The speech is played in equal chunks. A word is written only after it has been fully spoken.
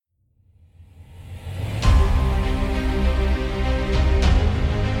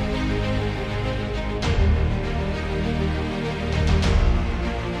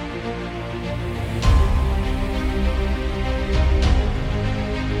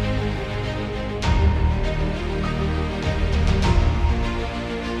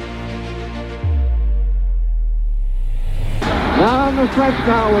Down the stretch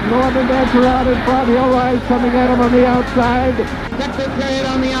now with Norman Dancer out in front. He'll rise coming at him on the outside. Secretariat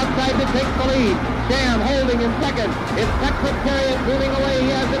on the outside to take the lead. Sham holding in second. It's Secretariat moving away. He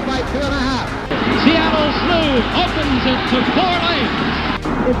has it by 2.5. Seattle Smooth opens it to 4 lanes.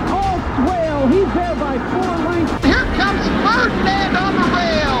 It's all Swale. He's there by 4 lengths. Here comes Ferdinand on the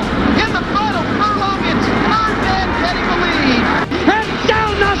rail. In the front of Furlong, it's Ferdinand getting the lead. And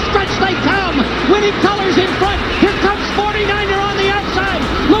down the stretch they come. Winning colors in front. Here comes 49er on the outside.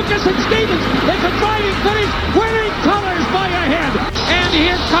 Lucas and Stevens. It's a driving finish. Winning colors by a head. And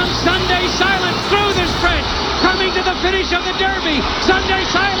here comes Sunday Silence through the stretch. Coming to the finish of the Derby. Sunday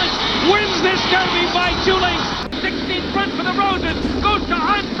Silence wins this Derby by 2 lengths. 16th front for the Roses. Goes to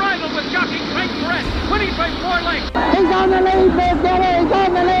Unbridled with jockey Frank Perret. Winning by 4 lengths. He's on the lead, Bill Gelly. He's on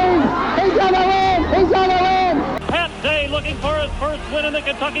the lead. He's on the win. He's on the win. Pat Day looking for his first win in the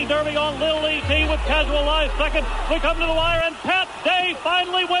Kentucky Derby on Lil E.T. with Casual Life second. We come to the wire and Pat Day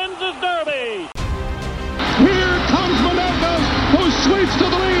finally wins his Derby. Here comes Menendez, who sweeps to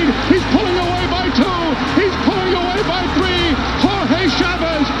the lead. He's pulling away by 2. He's pulling away by 3. Jorge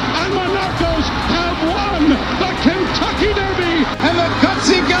Chavez and Monarcos have won the Kentucky Derby. And the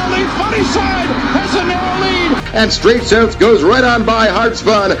gutsy Gelding funny side has a narrow lead. And Straight Sense goes right on by Hearts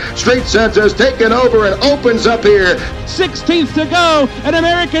Fun. Straight Sense has taken over and opens up here. 16th to go, and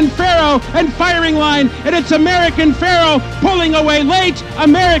American Pharaoh and firing line, and it's American Pharaoh pulling away late.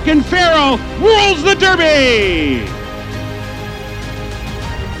 American Pharaoh rules the Derby.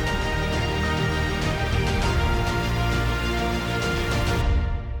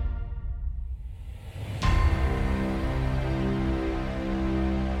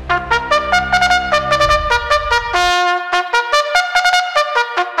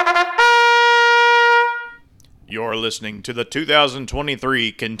 You're listening to the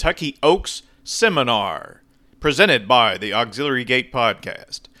 2023 Kentucky Oaks Seminar, presented by the Auxiliary Gate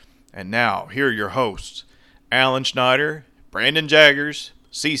Podcast. And now, here are your hosts, Alan Schneider, Brandon Jaggers,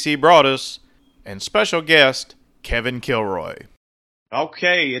 C.C. Broaddus, and special guest, Kevin Kilroy.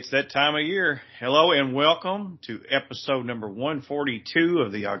 Okay, it's that time of year. Hello and welcome to episode number 142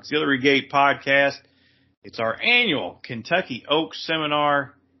 of the Auxiliary Gate Podcast. It's our annual Kentucky Oaks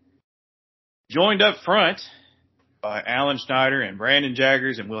Seminar. Joined up front by Alan Schneider and Brandon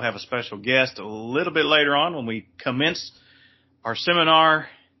Jaggers, and we'll have a special guest a little bit later on when we commence our seminar.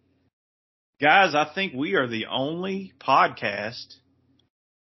 Guys, I think we are the only podcast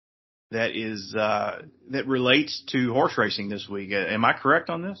that is that relates to horse racing this week. Am I correct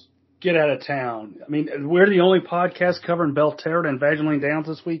on this? Get out of town. I mean, we're the only podcast covering Belterra and Evangeline Downs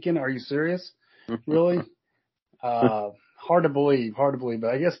this weekend. Are you serious? Really? Hard to believe, but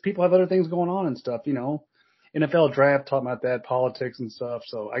I guess people have other things going on and stuff, you know. NFL draft, talking about that, politics and stuff.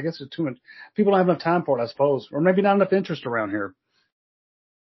 So I guess it's too much. People don't have enough time for it, I suppose, or maybe not enough interest around here.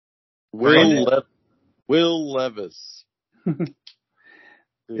 Will Levis.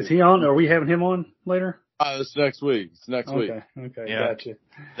 Is he on? Are we having him on later? It's next week. Okay, yeah, gotcha.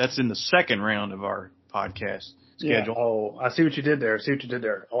 That's in the second round of our podcast schedule. Yeah. Oh, I see what you did there.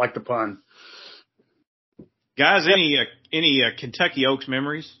 I like the pun. Guys, any Kentucky Oaks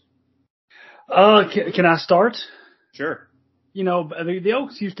memories? Can I start? Sure. You know, the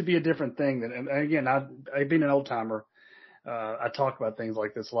Oaks used to be a different thing. And again, I've been an old timer. I talk about things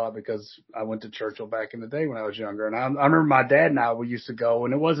like this a lot because I went to Churchill back in the day when I was younger. And I remember my dad and I, we used to go,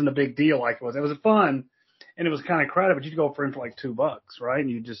 and it wasn't a big deal like it was. It was fun, and it was kind of crowded, but you'd go for like $2, right?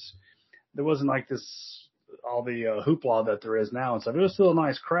 And there wasn't like this, all the hoopla that there is now and stuff. It was still a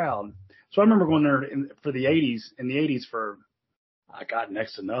nice crowd. So I remember going there in the 80s for, I got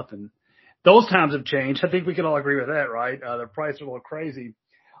next to nothing. Those times have changed. I think we can all agree with that, right? The price are a little crazy.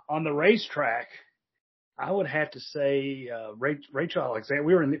 On the racetrack, I would have to say Rachel Alexandra.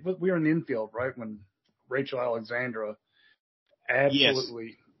 We were in the infield, right, when Rachel Alexandra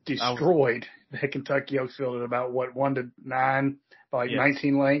absolutely destroyed the Kentucky Oaks field at about 1-9 by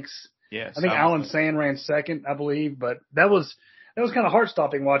 19 lengths. Yes, I think Alan Sand ran second, I believe, but that was kind of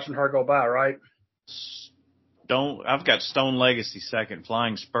heart-stopping watching her go by, right? I've got Stone Legacy second,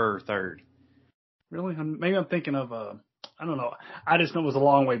 Flying Spur third. Really? Maybe I'm thinking of I don't know. I just know it was a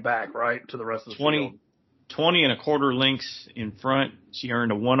long way back, right, to the rest of the field. 20 1/4 lengths in front. She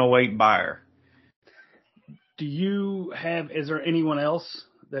earned a 108 buyer. Is there anyone else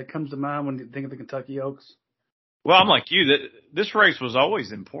that comes to mind when you think of the Kentucky Oaks? Well, I'm like you. This race was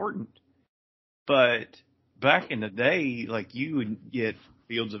always important, but back in the day, like you would get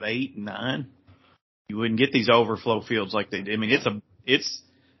fields of 8 and 9. You wouldn't get these overflow fields like they did. I mean, it's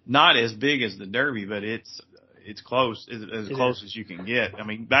not as big as the Derby, but it's close, as close as you can get. I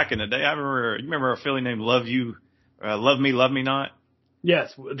mean, back in the day, you remember a filly named Love You Love Me Not.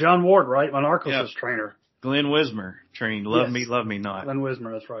 Yes, John Ward, right? Monarchos' trainer. Glenn Wismer trained Love Me Not. Glenn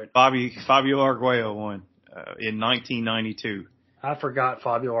Wismer, that's right. Fabio Arguello won in 1992. I forgot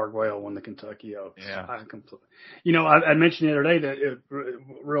Fabio Arguello won the Kentucky Oaks. Yeah. I mentioned the other day that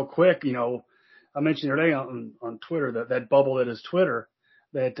real quick, I mentioned the other day on Twitter that bubble that is Twitter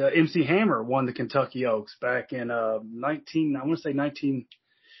that MC Hammer won the Kentucky Oaks back in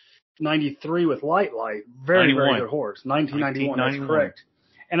 1993 with Light. Very good horse. 1991, that's correct.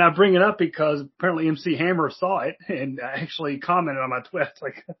 And I bring it up because apparently MC Hammer saw it and actually commented on my tweet. It's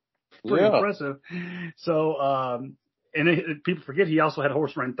like pretty impressive. So, people forget he also had a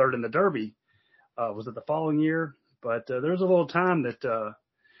horse ran third in the Derby. Was it the following year? But there was a little time that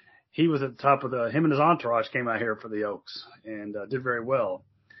he was at the top of him and his entourage came out here for the Oaks and did very well.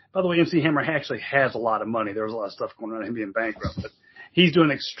 By the way, MC Hammer actually has a lot of money. There was a lot of stuff going on him being bankrupt, but he's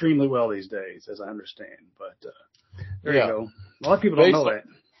doing extremely well these days, as I understand. But there you go. A lot of people don't know that.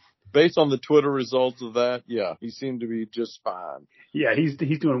 Based on the Twitter results of that, he seemed to be just fine. Yeah, he's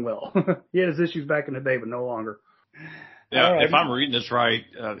doing well. He had his issues back in the day, but no longer. Yeah, right. If I'm reading this right,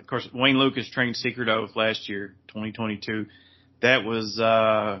 of course, Wayne Lucas trained Secret Oath last year, 2022. That was,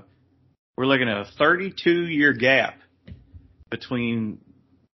 we're looking at a 32-year gap between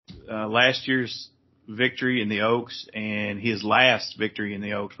last year's victory in the Oaks and his last victory in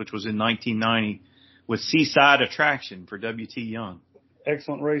the Oaks, which was in 1990 with Seaside Attraction for W.T. Young.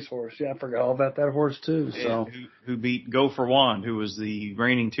 Excellent racehorse. Yeah, I forgot all about that horse too. So who beat Go for Juan, who was the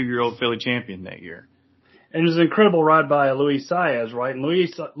reigning 2-year-old filly champion that year. And it was an incredible ride by Luis Saez, right? And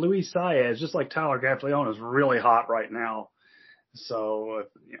Luis Saez, just like Tyler Gaffleone, is really hot right now. So,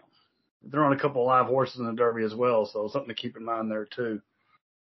 they're on a couple of live horses in the Derby as well. So something to keep in mind there too.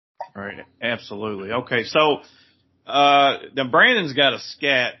 Right. Absolutely. Okay. So, now Brandon's got a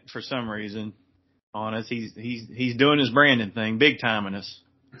scat for some reason on us. He's doing his Brandon thing, big timing us.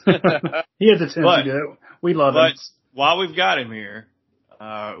 He has a tendency to do it. We love him. But while we've got him here,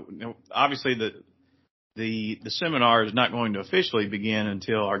 obviously the seminar is not going to officially begin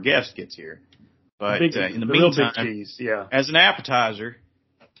until our guest gets here. But in the meantime, as an appetizer,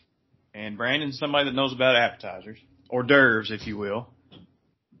 and Brandon's somebody that knows about appetizers, hors d'oeuvres, if you will,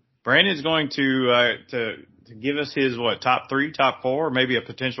 Brandon's going to give us his top 3, top 4, or maybe a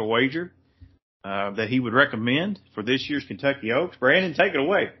potential wager that he would recommend for this year's Kentucky Oaks. Brandon, take it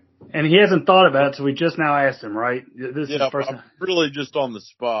away. And he hasn't thought about it, so we just now asked him, right? This is the first I'm really just on the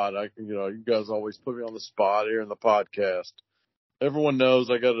spot. You guys always put me on the spot here in the podcast. Everyone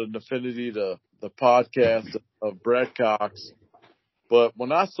knows I got an affinity to the podcast of Brett Cox. But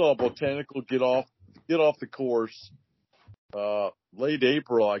when I saw Botanical get off the course, late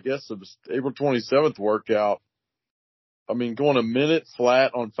April, I guess it was April 27th workout. I mean, going a minute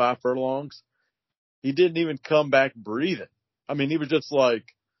flat on 5 furlongs, he didn't even come back breathing. I mean, he was just like,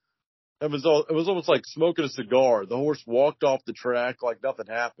 it was almost like smoking a cigar. The horse walked off the track like nothing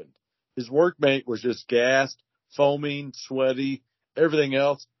happened. His workmate was just gassed, foaming, sweaty, everything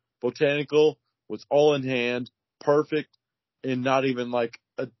else. Botanical was all in hand, perfect, and not even like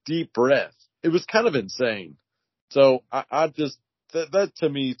a deep breath. It was kind of insane. So I just, that to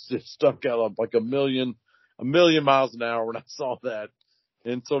me just stuck out like a million miles an hour when I saw that.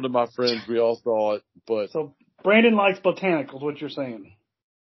 And so did my friends. We all saw it. But so Brandon likes Botanicals, what you're saying.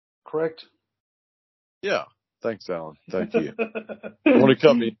 Correct? Yeah. Thanks, Alan. Thank you. Want to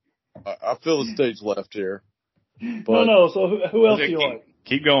cut me? I feel the stage left here. But no. So who else do you like?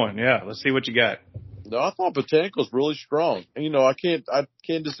 Keep going. Yeah. Let's see what you got. No, I thought Botanical's really strong. And, I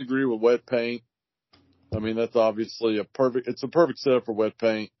can't disagree with wet paint. I mean, that's obviously it's a perfect setup for wet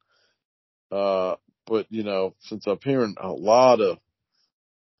paint. But, since I'm hearing a lot of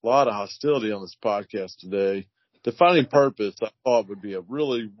hostility on this podcast today, Defining Purpose, I thought would be a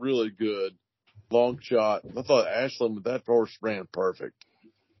really, really good long shot. I thought Ashland with that horse ran perfect.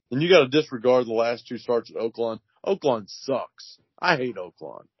 And you got to disregard the last 2 starts at Oaklawn. Oaklawn sucks. I hate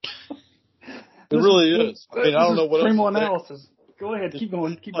Oaklawn. It really is. I mean, I don't know what else. Analysis. Go ahead. Keep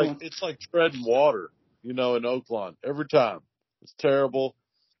going. Going. It's like treading water, in Oaklawn every time. It's terrible.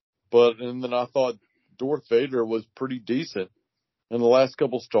 And then I thought Darth Vader was pretty decent in the last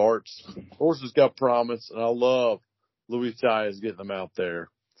couple starts. Horses got promise, and I love Luis Saez getting them out there.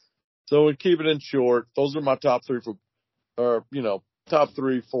 So we keep it in short. Those are my top 3 top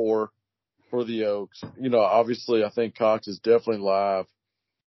 3, 4 for the Oaks. Obviously I think Cox is definitely live.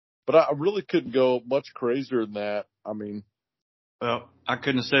 But I really couldn't go much crazier than that. I mean, well, I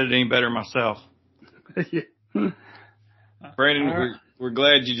couldn't have said it any better myself. Brandon, we're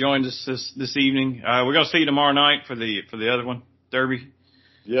glad you joined us this evening. We're going to see you tomorrow night for the other one, Derby.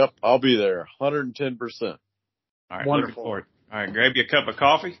 Yep, I'll be there, 110%. All right, Wonderful. Looking forward. All right, grab you a cup of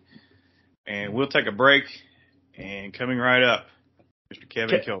coffee, and we'll take a break. And coming right up, Mr.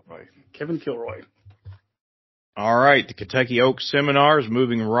 Kevin Kilroy. Kevin Kilroy. All right, the Kentucky Oaks Seminar is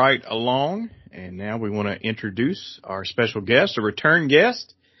moving right along, and now we want to introduce our special guest, a return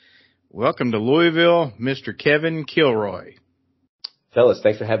guest. Welcome to Louisville, Mr. Kevin Kilroy. Fellas,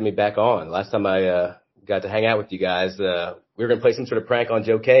 thanks for having me back on. Last time I got to hang out with you guys, we were going to play some sort of prank on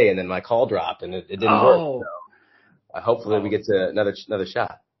Joe K, and then my call dropped, and it didn't work. So hopefully we get to another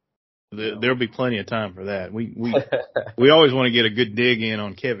shot. There'll be plenty of time for that. We always want to get a good dig in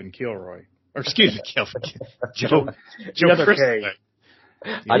on Kevin Kilroy. Or excuse me, Joe K.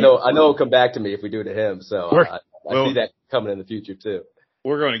 I know it'll come back to me if we do it to him, so I see that coming in the future too.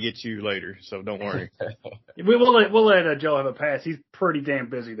 We're going to get you later, so don't worry. We'll let Joe have a pass. He's pretty damn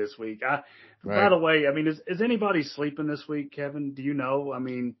busy this week. By the way, I mean, is anybody sleeping this week, Kevin? Do you know? I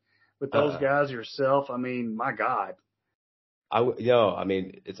mean, with those guys yourself, I mean, my God. I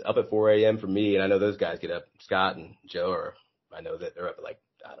mean, it's up at 4 a.m. for me, and I know those guys get up. Scott and Joe I know that they're up at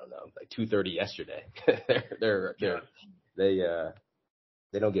I don't know, 2:30 yesterday.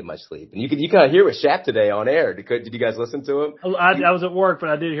 They don't get much sleep. And you kind of hear with Shaq today on air. Did you guys listen to him? I was at work, but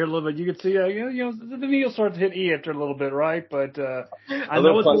I did hear a little bit. You could see, the needle starts to hit E after a little bit, right? But I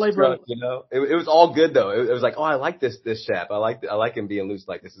know it's a labor. You know, it was all good though. It was like, oh, I like this Shaq. I like him being loose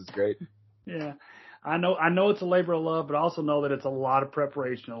like this. Is great. Yeah. I know it's a labor of love, but I also know that it's a lot of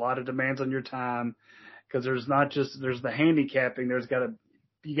preparation, a lot of demands on your time, because there's the handicapping.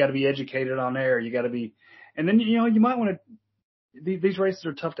 You got to be educated on air. You got to be, and then you might want to. These races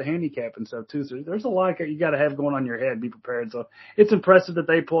are tough to handicap and stuff too. So there's a lot you got to have going on in your head. Be prepared. So it's impressive that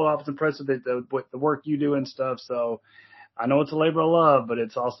they pull it off. It's impressive that the work you do and stuff. So I know it's a labor of love, but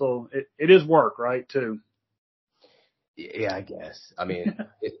it's also it is work, right? Too. Yeah, I guess. I mean,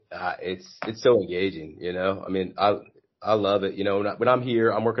 it's so engaging, you know. I mean, I love it. You know, when I'm here,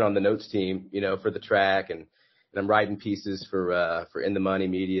 I'm working on the notes team, you know, for the track, and I'm writing pieces for In the Money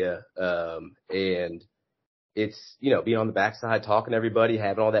Media, and it's, you know, being on the backside, talking to everybody,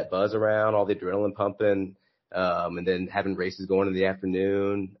 having all that buzz around, all the adrenaline pumping, and then having races going in the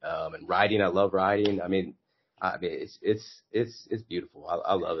afternoon, and riding. I love riding. I mean, it's beautiful.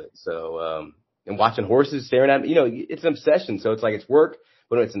 I love it. So, and watching horses, staring at me, you know, it's an obsession. So it's like it's work,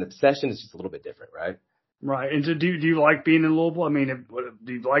 but when it's an obsession, it's just a little bit different, right? Right. And so do you like being in Louisville? I mean,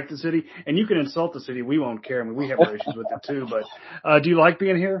 do you like the city? And you can insult the city. We won't care. I mean, we have our issues with it too. But do you like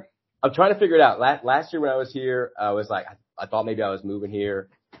being here? I'm trying to figure it out. Last year when I was here, I was like, I thought maybe I was moving here.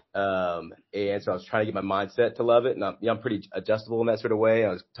 And so I was trying to get my mindset to love it. And I'm pretty adjustable in that sort of way. I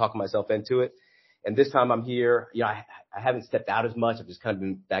was talking myself into it. And this time I'm here, you know, I haven't stepped out as much. I've just kind of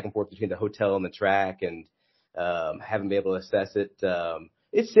been back and forth between the hotel and the track, and haven't been able to assess it.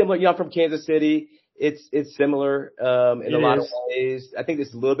 It's similar. You know, I'm from Kansas City. It's similar in a lot of ways. I think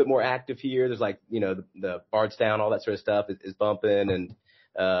it's a little bit more active here. There's you know, the Bardstown, all that sort of stuff is bumping, and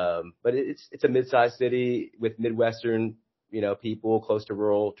but it's a mid-sized city with Midwestern, you know, people close to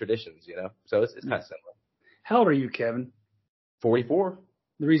rural traditions, you know. So it's kind of similar. How old are you, Kevin? 44.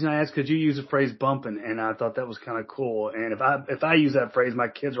 The reason I asked, because you use the phrase bumping, and I thought that was kind of cool. And if I use that phrase, my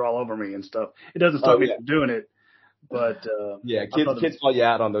kids are all over me and stuff. It doesn't stop me from doing it. But yeah, kids call you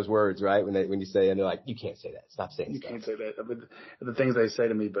out on those words, right? When you say, and they're like, you can't say that. Stop saying stuff. You can't say that. The things they say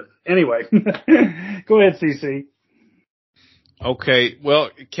to me. But anyway, go ahead, CC. Okay.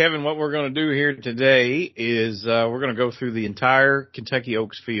 Well, Kevin, what we're going to do here today is we're going to go through the entire Kentucky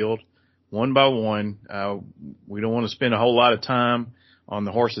Oaks field one by one. We don't want to spend a whole lot of time on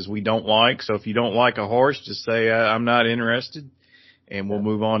the horses we don't like. So if you don't like a horse, just say, I'm not interested, and we'll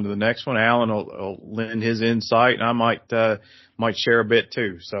move on to the next one. Alan will lend his insight, and I might share a bit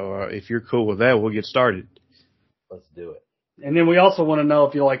too. So if you're cool with that, we'll get started. Let's do it. And then we also want to know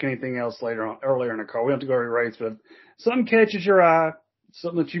if you like anything else earlier in the call. We don't have to go over rates, but if something catches your eye,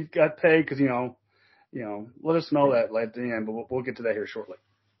 something that you've got paid, because, you know, let us know that at the end, but we'll get to that here shortly.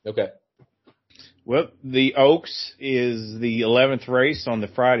 Okay. Well, the Oaks is the 11th race on the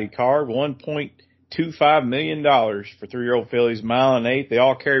Friday card, $1.25 million for 3-year-old fillies, mile and 8. They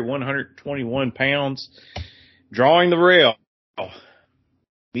all carry 121 pounds. Drawing the rail,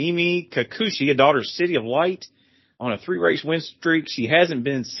 Mimi Kikuchi, a daughter of City of Light, on a 3-race win streak. She hasn't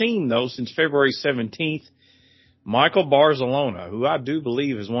been seen, though, since February 17th. Michael Barzalona, who I do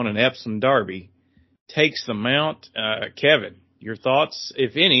believe has won an Epsom Derby, takes the mount. Kevin, your thoughts,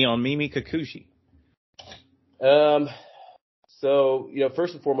 if any, on Mimi Kikuchi? So, you know,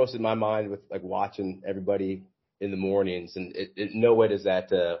 first and foremost in my mind with watching everybody in the mornings, and it no way does that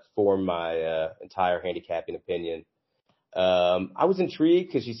form my entire handicapping opinion. I was intrigued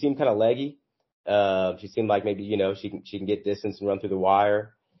because she seemed kind of leggy. She seemed like maybe, she can get distance and run through the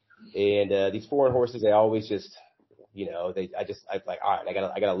wire. And these foreign horses, they always just, I'm like, all right,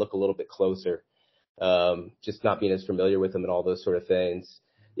 I gotta look a little bit closer. Just not being as familiar with them and all those sort of things.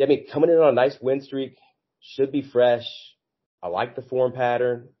 Yeah, I mean, coming in on a nice win streak, should be fresh. I like the form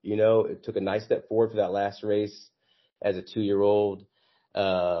pattern. It took a nice step forward for that last race as a 2-year-old.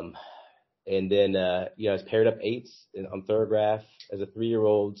 And then, it's paired up 8s on Thoroughgraph as a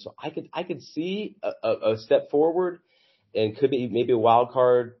 3-year-old. So I could see a step forward and could be maybe a wild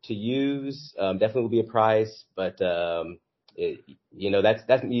card to use. Definitely will be a price, but, that's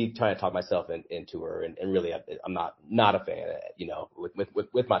me trying to talk myself into her. And really, I'm not a fan of it,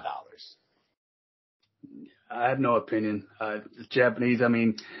 with my dollars. I have no opinion. It's Japanese. I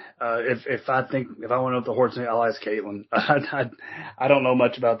mean, if I want to know what the horse is, I'll ask Caitlin. I don't know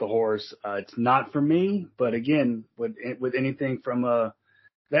much about the horse. It's not for me, but again, with anything from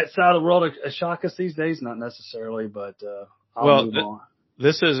that side of the world, a Shakas these days, not necessarily, but I'll move on.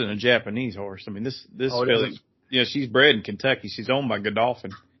 This isn't a Japanese horse. I mean, this filly, she's bred in Kentucky. She's owned by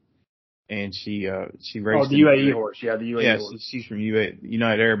Godolphin, and she raced. Oh, the UAE horse. Yeah, the UAE horse. Yeah, she's from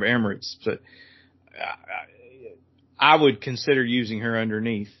United Arab Emirates, but I would consider using her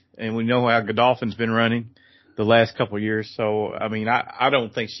underneath. And we know how Godolphin's been running the last couple of years. So, I mean, I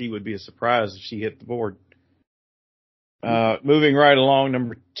don't think she would be a surprise if she hit the board. Moving right along,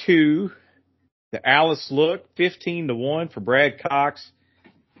 number 2, the Alice Look, 15-1 for Brad Cox.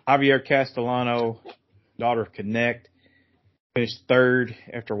 Javier Castellano, daughter of Connect, finished 3rd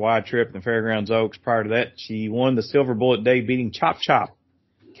after a wide trip in the Fairgrounds Oaks. Prior to that, she won the Silver Bullet Day, beating Chop Chop.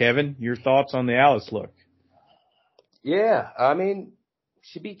 Kevin, your thoughts on the Alice Look? Yeah, I mean,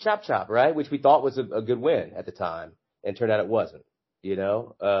 she beat Chop Chop, right? Which we thought was a good win at the time, and turned out it wasn't. Hey,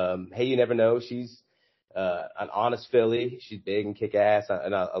 you never know. She's an honest filly. She's big and kick ass,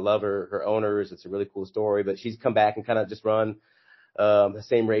 and I love her owners. It's a really cool story. But she's come back and kind of just run the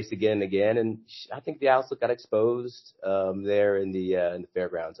same race again and again. And I think the Alice Look got exposed there in the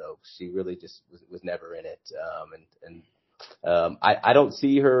Fairgrounds Oaks. She really just was never in it. I don't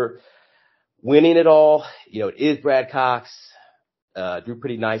see her winning it all. It is Brad Cox. Drew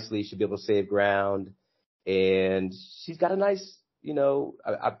pretty nicely. Should be able to save ground. And she's got a nice,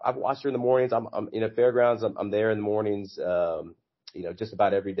 I've watched her in the mornings. I'm in a Fairgrounds. I'm there in the mornings, just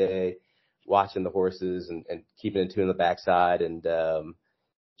about every day, watching the horses and keeping in tune on the backside. And,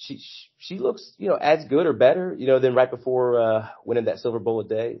 she looks, as good or better, than right before, winning that Silver Bullet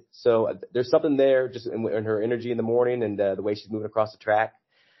Day. So there's something there just in her energy in the morning and, the way she's moving across the track.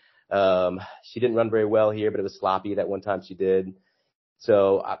 She didn't run very well here, but it was sloppy that one time she did.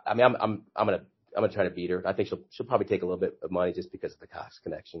 So I'm gonna try to beat her. I think she'll probably take a little bit of money just because of the Cox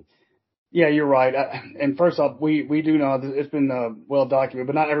connection. Yeah, you're right. And first off, we do know it's been well documented,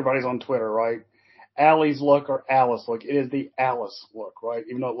 but not everybody's on Twitter, right? Allie's Look or Alice Look. It is the Alice Look, right?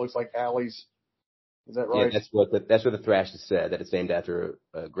 Even though it looks like Allie's. Is that right? Yeah, that's what the Thrashes said, that it's named after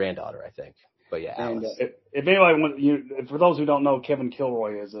a granddaughter, I think. But yeah, Alice. And if anybody for those who don't know, Kevin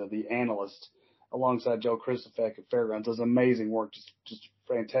Kilroy is the analyst alongside Joe Christofek at Fairgrounds. Does amazing work, just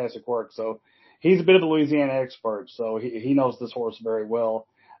fantastic work. So he's a bit of a Louisiana expert, so he knows this horse very well.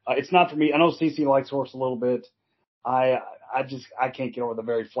 It's not for me. I know CC likes horse a little bit. I can't get over the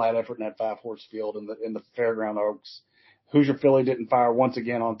very flat effort in that 5-horse field in the Fairground Oaks. Hoosier Philly didn't fire once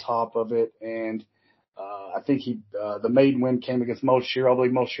again on top of it, and I think the maiden win came against Mo Sherrill. I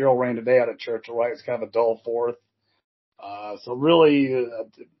believe Mo Sherrill ran today out at Churchill, right? It's kind of a dull 4th. So really,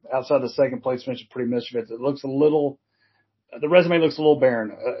 outside the second place finish, pretty mischievous. It looks the resume looks a little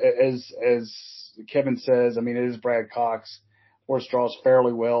barren. As Kevin says, I mean, it is Brad Cox. Horse draws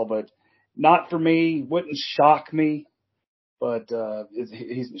fairly well, but not for me. Wouldn't shock me, but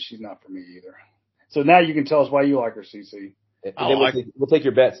she's not for me either. So now you can tell us why you like her, CC. We'll take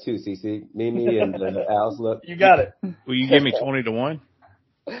your bets too, CC. Mimi and Alice Look. You got it. Will you give me 20-1?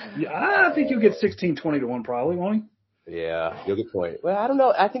 Yeah, I think you'll get 16-20-1 probably, won't you? Yeah, you'll get 20. Well, I don't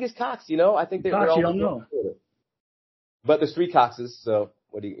know. I think it's Cox. I think they're all. You don't know. But there's 3 Coxes, so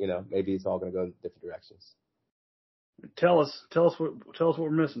what do you maybe it's all going to go in different directions. Tell us what we're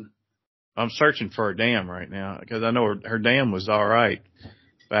missing. I'm searching for a dam right now because I know her dam was all right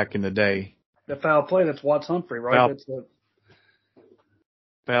back in the day. The foul play, that's Watts Humphrey, right?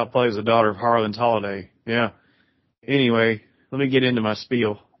 Foul play is the daughter of Harlan's Holiday. Yeah. Anyway, let me get into my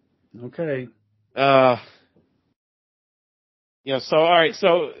spiel. Okay. All right.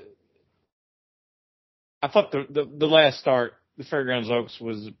 So I thought the last start, the Fairgrounds Oaks,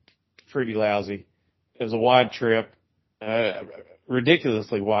 was pretty lousy. It was a wide trip,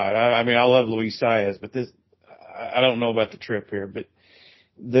 ridiculously wide. I mean, I love Luis Saez, but I don't know about the trip here, but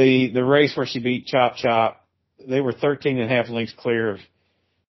the race where she beat Chop Chop, they were 13.5 lengths clear of,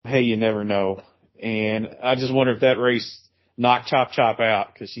 hey, you never know. And I just wonder if that race knocked Chop Chop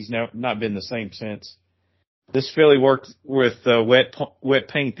out, because she's not been the same since. This filly worked with wet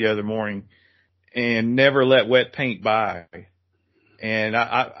paint the other morning and never let wet paint by. And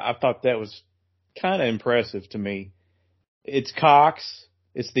I thought that was kind of impressive to me. It's Cox.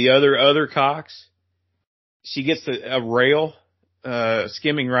 It's the other Cox. She gets a rail,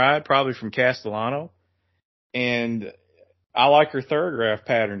 skimming ride, probably from Castellano. And I like her third graph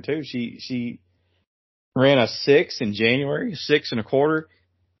pattern too. She ran a 6 in January, 6 1/4.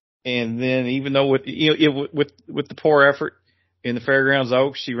 And then even though with the poor effort in the Fairgrounds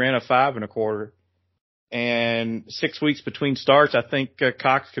Oaks, she ran a 5 1/4. And 6 weeks between starts, I think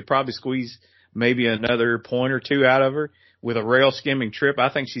Cox could probably squeeze maybe another point or two out of her with a rail skimming trip. I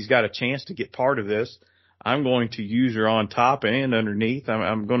think she's got a chance to get part of this. I'm going to use her on top and underneath.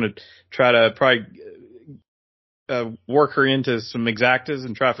 I'm going to try to probably work her into some exactas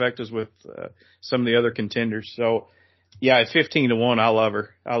and trifectas with some of the other contenders. So, yeah, at 15-1, I love her.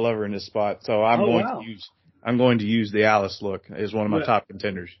 I love her in this spot. So I'm going to use the Alice look as one of my top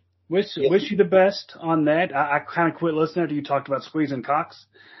contenders. Wish you the best on that. I kind of quit listening after you talked about squeezing Cox.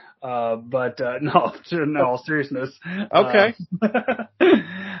 But no, in all seriousness. Okay.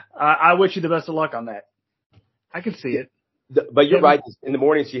 I wish you the best of luck on that. I can see it. But you're right. In the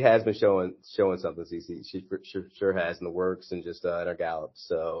morning, she has been showing something, CC. She sure has in the works and just in her gallop.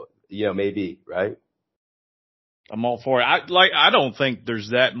 So, maybe, right? I'm all for it. I don't think there's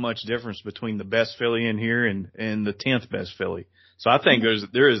that much difference between the best filly in here and the 10th best filly. So I think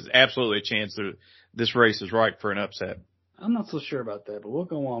there is absolutely a chance that this race is ripe for an upset. I'm not so sure about that, but we'll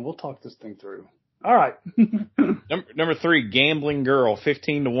go on. We'll talk this thing through. All right. Number 3, Gambling Girl,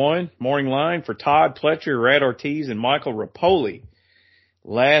 15-1. Morning line for Todd Pletcher, Rad Ortiz, and Michael Rapoli.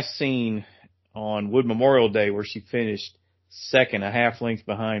 Last seen on Wood Memorial Day, where she finished second, a half length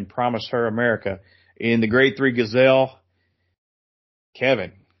behind Promise Her America in the Grade 3 Gazelle.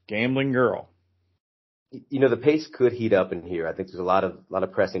 Kevin, Gambling Girl. The pace could heat up in here. I think there's a lot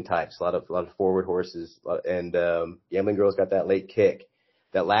of pressing types, a lot of forward horses, and Gambling Girl's got that late kick.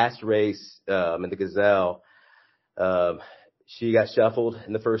 That last race in the Gazelle, she got shuffled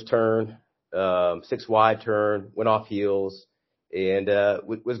in the first turn, 6 wide turn, went off heels, and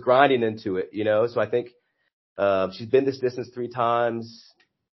was grinding into it. So I think she's been this distance 3 times.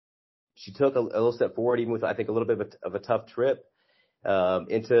 She took a little step forward, even with I think a little bit of a tough trip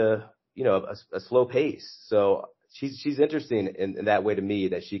into a slow pace. So she's interesting in that way to me,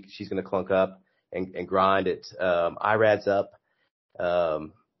 that she's going to clunk up and grind it. IRAD's up.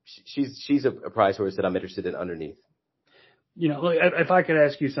 She's a prize horse that I'm interested in underneath. If I could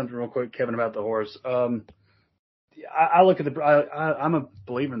ask you something real quick, Kevin, about the horse. I look at I'm a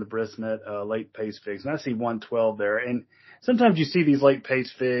believer in the Brisnet late pace figs, and I see 112 there. And sometimes you see these late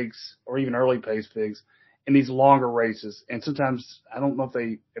pace figs or even early pace figs in these longer races, and sometimes I don't know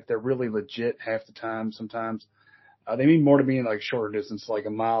if they're really legit half the time. Sometimes they mean more to me in like shorter distance, like a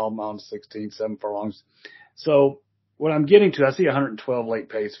mile and 16, 7 furlongs. So what I'm getting to, I see 112 late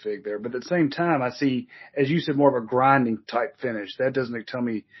pace fig there, but at the same time, I see, as you said, more of a grinding type finish. That doesn't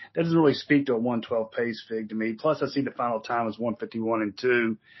really speak to a 112 pace fig to me. Plus, I see the final time was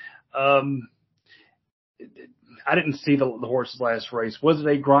 151-2. I didn't see the horse's last race. Was it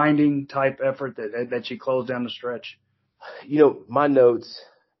a grinding type effort that she closed down the stretch? My notes.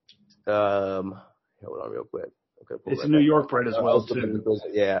 Hold on real quick. Okay, it's a New York bred as well too.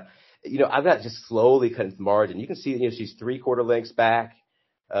 Yeah. I've got just slowly cutting the margin. You can see, she's 3/4 lengths back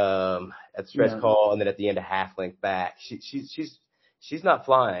at the stretch call, and then at the end a half length back. She's not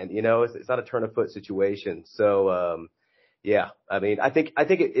flying. It's not a turn of foot situation. So yeah, I mean, I think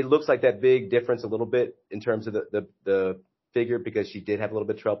it looks like that big difference a little bit in terms of the figure, because she did have a little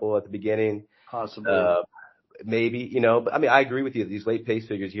bit of trouble at the beginning. Possibly. Maybe, but I mean, I agree with you. These late pace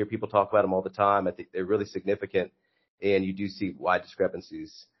figures, you hear people talk about them all the time. I think they're really significant, and you do see wide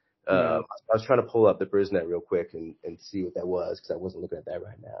discrepancies. I was trying to pull up the Brisnet real quick and see what that was, because I wasn't looking at that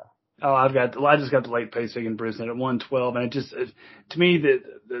right now. Oh, I just got the late pace fig in Brisnet at 112, and to me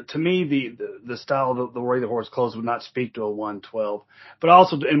the style, the way the horse closed would not speak to a 112. But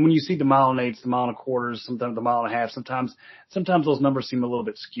also, and when you see the mile and 8s, the mile and quarters, sometimes the mile and a half, sometimes those numbers seem a little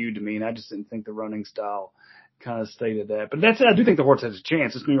bit skewed to me, and I just didn't think the running style kind of stated that. But that's it. I do think the horse has a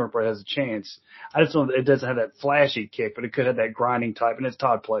chance. This New York bred has a chance. I just don't. It doesn't have that flashy kick, but it could have that grinding type. And it's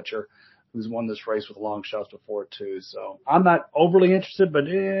Todd Pletcher, who's won this race with long shots before too. So I'm not overly interested, but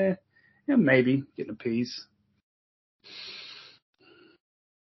maybe getting a piece.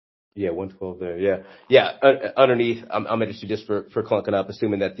 Yeah, 112 there. Yeah. Yeah. Underneath, I'm interested just for clunking up,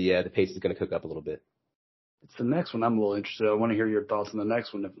 assuming that the pace is going to cook up a little bit. It's the next one I'm a little interested in. I want to hear your thoughts on the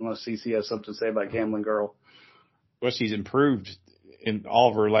next one. Unless CC has something to say about Gambling Girl. Well, she's improved in all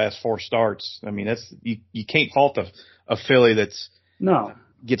of her last 4 starts. I mean, that's you can't fault a filly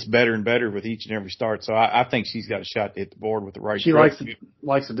gets better and better with each and every start. So I think she's got a shot to hit the board with the right. She likes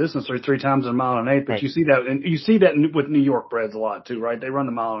the distance 3 times in a mile and 1/8, but right. You see that with New York breds a lot too, right? They run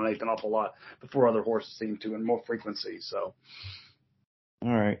the mile and 1/8 an awful lot before other horses seem to, and more frequency. So.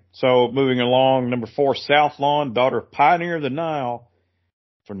 All right. So moving along, number 4, South Lawn, daughter of Pioneer of the Nile,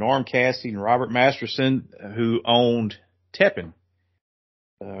 for Norm Cassidy and Robert Masterson, who owned Tepin,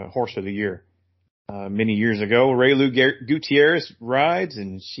 horse of the year, many years ago. Raylu Gutierrez rides,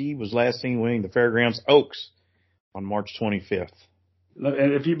 and she was last seen winning the Fairgrounds Oaks on March 25th.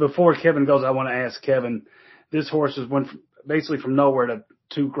 And before Kevin goes, I want to ask Kevin, this horse has went basically from nowhere to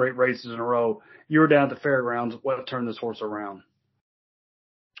 2 great races in a row. You were down at the Fairgrounds. What turned this horse around?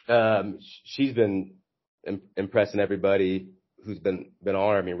 She's been impressing everybody who's been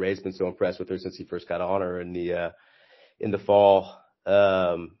on her. I mean, Ray's been so impressed with her since he first got on her in the fall.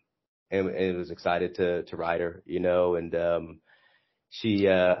 And was excited to ride her, and she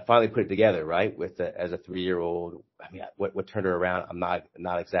finally put it together, right, as a 3-year-old. I mean, what turned her around, I'm not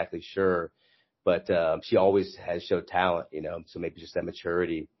exactly sure, but she always has showed talent, so maybe just that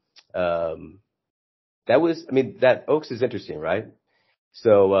maturity. That Oaks is interesting, right?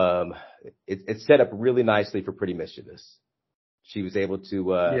 So it's set up really nicely for Pretty Mischievous. She was able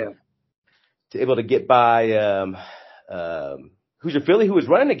to get by Who's Your Filly, who was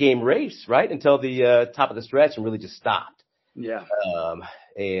running a game race, right, until the top of the stretch and really just stopped. Yeah.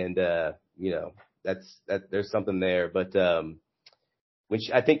 There's something there. But I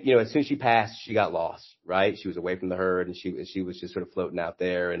think, as soon as she passed, she got lost, right? She was away from the herd, and she was just sort of floating out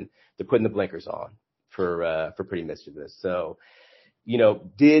there, and they're putting the blinkers on for Pretty Mischievous. So,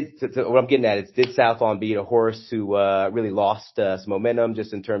 what I'm getting at is, did South Lawn beat a horse who really lost some momentum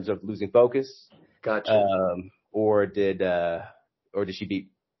just in terms of losing focus? Gotcha. Or did she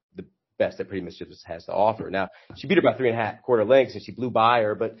beat the best that Pretty Mischievous has to offer? Now, she beat her by 3 1/4 lengths, and she blew by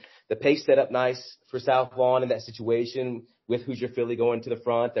her, but the pace set up nice for South Lawn in that situation with Who's Your Filly going to the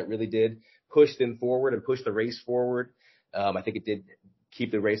front. That really did push them forward and push the race forward. I think it did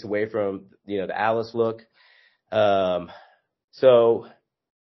keep the race away from, the Alice look. So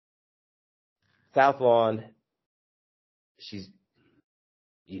South Lawn, she's,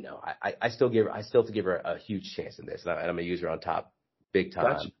 I still give her a huge chance in this, and I'm gonna use her on top big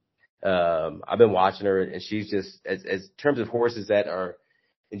time. Gotcha. I've been watching her, and she's just, as in terms of horses that are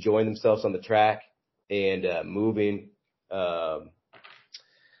enjoying themselves on the track and moving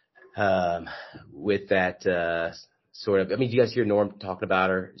with that sort of. I mean, do you guys hear Norm talking about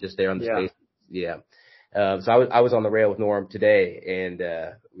her just there on the space? Yeah. So I was on the rail with Norm today, and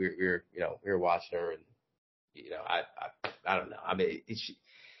we were watching her, and I don't know. I mean,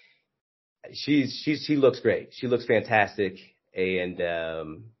 she looks great. She looks fantastic, and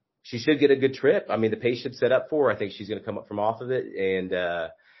she should get a good trip. I mean, the pace should set up for her. I think she's going to come up from off of it, and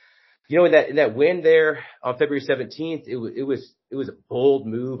in that win there on February 17th, it was a bold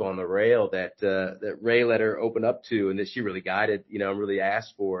move on the rail that Ray let her open up to, and that she really guided, and really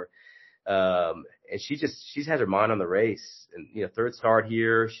asked for. And she has her mind on the race, and, third start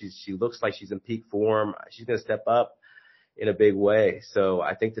here. She looks like she's in peak form. She's going to step up in a big way. So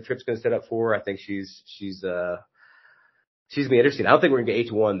I think the trip's going to set up for her. I think she's going to be interesting. I don't think we're going to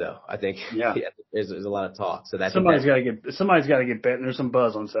get 8-1 though. I think there's a lot of talk. So that somebody's got to get bet, and there's some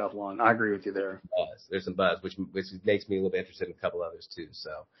buzz on South Lawn. I agree with you there. There's some buzz, which makes me a little bit interested in a couple others too.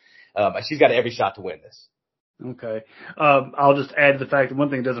 So, she's got every shot to win this. Okay. I'll just add the fact that one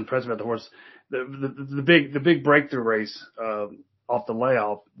thing that does impress me about the horse, the big breakthrough race, off the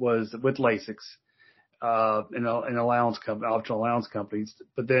layoff was with Lasix, in optional allowance companies.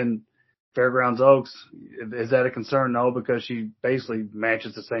 But then Fairgrounds Oaks, is that a concern? No, because she basically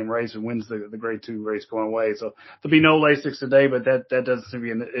matches the same race and wins the grade 2 race going away. So there'll be no Lasix today, but that doesn't seem to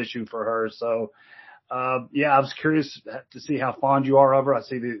be an issue for her. So, I was curious to see how fond you are of her. I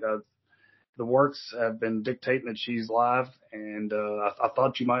see the works have been dictating that she's live, and I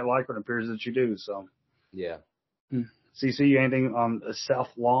thought you might like her, and it appears that you do. So, yeah. CC, anything on South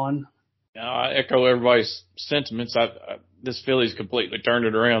Lawn? I echo everybody's sentiments. This filly's completely turned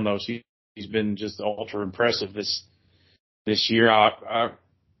it around, though. She's been just ultra impressive this year. I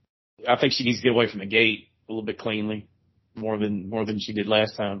think she needs to get away from the gate a little bit cleanly, more than she did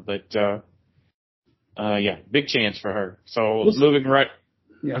last time. But big chance for her. So moving right.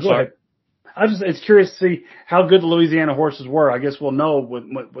 Yeah, go ahead. It's curious to see how good the Louisiana horses were. I guess we'll know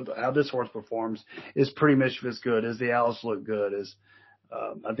with how this horse performs. Is Pretty Mischievous good? Is the Alice look good?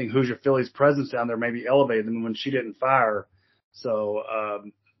 I think Hoosier Philly's presence down there maybe elevated them when she didn't fire. So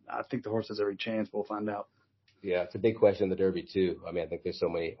I think the horse has every chance. We'll find out. Yeah, it's a big question in the Derby too. I mean, I think there's so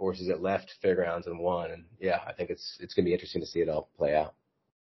many horses that left Fairgrounds and won, and yeah, I think it's going to be interesting to see it all play out.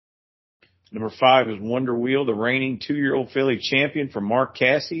 Number 5 is Wonder Wheel, the reigning 2-year-old filly champion for Mark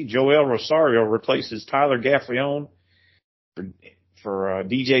Casse. Joel Rosario replaces Tyler Gaffleone for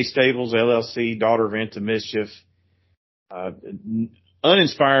DJ Stables, LLC, daughter of Into Mischief.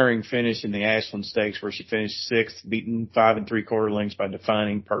 Uninspiring finish in the Ashland Stakes where she finished 6th, beaten 5 3/4 lengths by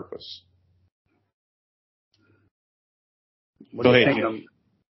Defining Purpose. Go ahead, Jim.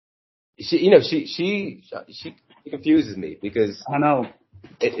 She confuses me because I know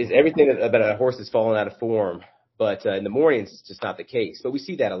it's everything about a horse that's fallen out of form, but in the mornings it's just not the case. But we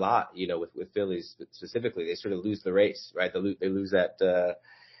see that a lot, with fillies specifically. They sort of lose the race, right? They lose that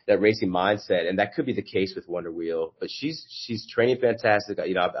racing mindset, and that could be the case with Wonder Wheel. But she's training fantastic.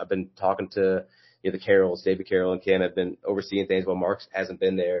 I've been talking to the Carrolls, David Carroll and Kim have been overseeing things while Mark hasn't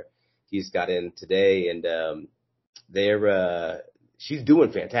been there. He's got in today, and she's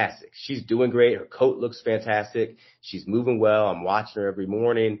doing fantastic. She's doing great. Her coat looks fantastic. She's moving well. I'm watching her every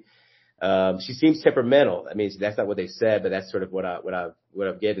morning. She seems temperamental. I mean, that's not what they said, but that's sort of what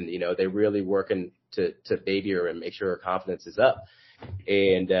I've given. They're really working to baby her and make sure her confidence is up.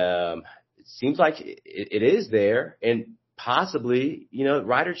 And it seems like it is there. And possibly,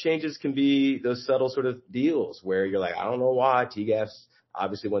 rider changes can be those subtle sort of deals where you're like, I don't know why. T-Gaff's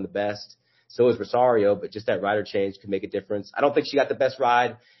obviously one of the best. So is Rosario, but just that rider change could make a difference. I don't think she got the best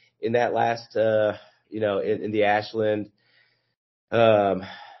ride in that last, in the Ashland. But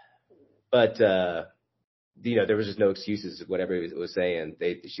there was just no excuses, whatever it was saying.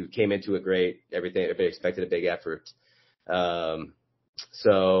 She came into it great. Everybody expected a big effort.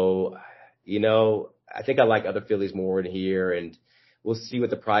 So, I think I like other fillies more in here, and we'll see what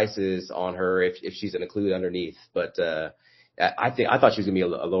the price is on her if she's an include underneath. But, I thought she was going to be a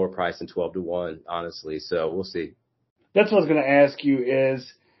lower price than 12-1, honestly. So we'll see. That's what I was going to ask you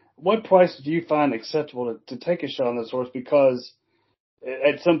is what price do you find acceptable to take a shot on this horse? Because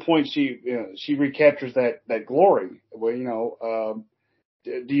at some point she recaptures that glory. Well,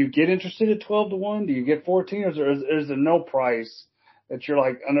 do you get interested at 12-1? Do you get 14? Or is there no price that you're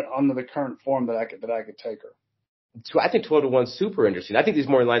like under the current form that I could take her? I think 12-1 is super interesting. I think these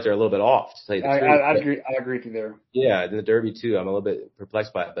morning lines are a little bit off, to tell you the truth. I agree with you there. Yeah, in the Derby too, I'm a little bit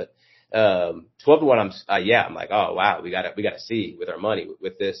perplexed by it. But 12-1, I'm like, oh wow, we got to see with our money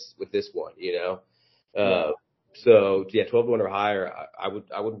with this one, So yeah, 12-1 or higher, I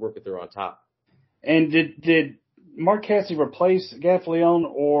would work with her on top. And did Mark Casse replace Gaffleone,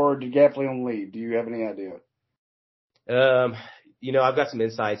 or did Gaffleone leave? Do you have any idea? I've got some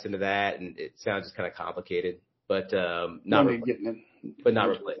insights into that, and it sounds just kind of complicated. But not replaced. But not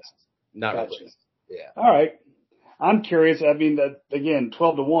replaced. Not gotcha. Replaced. Yeah. All right. I'm curious. I mean, again,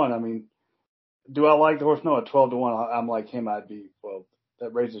 12-1. I mean, do I like the horse? No, at 12-1, I'm like him.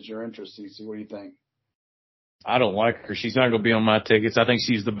 That raises your interest, CC. What do you think? I don't like her. She's not going to be on my tickets. I think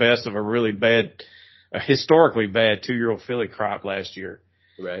she's the best of a historically bad 2-year-old filly crop last year.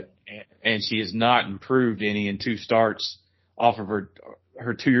 Right. And she has not improved any in 2 starts off of her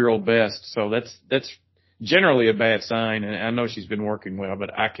 2-year-old best. So that's generally a bad sign, and I know she's been working well,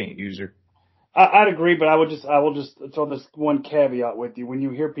 but I can't use her. I'd agree, but I will just throw this one caveat with you. When you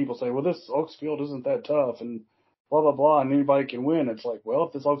hear people say, well, this Oaks Field isn't that tough and blah, blah, blah, and anybody can win, it's like, well,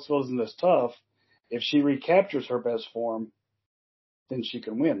 if this Oaks Field isn't this tough, if she recaptures her best form, then she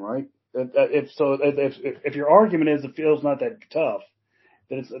can win, right? If your argument is the field's not that tough,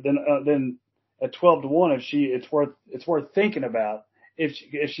 then at 12-1, it's worth thinking about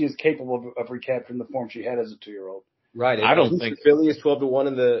if she is capable of recapturing the form she had as a 2-year-old. Right. I don't think Philly is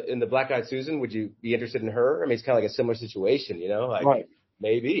 12-1 in the Black Eyed Susan. Would you be interested in her? I mean, it's kind of like a similar situation, right.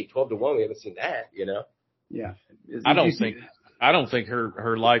 Maybe 12-1. We haven't seen that, Yeah. I don't think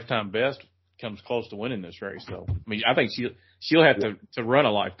her lifetime best comes close to winning this race, though. I mean, I think she'll have to run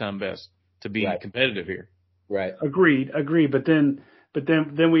a lifetime best to be competitive here. Right. Agreed. But then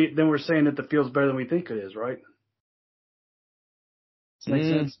we're saying that the field's better than we think it is, right? Does that make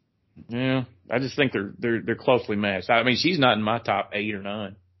sense? Yeah, I just think they're closely matched. I mean, she's not in my top 8 or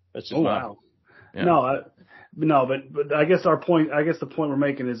 9. That's just wow. Yeah. No, but I guess the point we're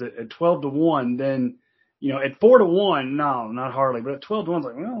making is that at 12-1, then at 4-1, no, not hardly, but at 12-1, it's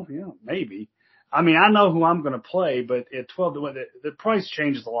like, well, maybe. I mean, I know who I'm going to play, but at 12-1, the price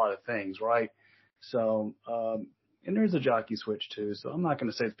changes a lot of things, right? So And there's a jockey switch too, so I'm not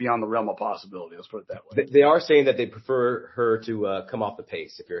going to say it's beyond the realm of possibility. Let's put it that way. They are saying that they prefer her to come off the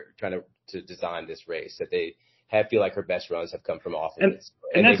pace if you're trying to design this race, that they feel like her best runs have come from off of it.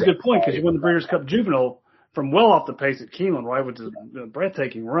 And that's a good point, because you won the Breeders' Cup Juvenile from well off the pace at Keeneland, right, with a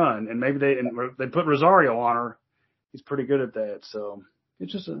breathtaking run. And maybe they put Rosario on her. He's pretty good at that. So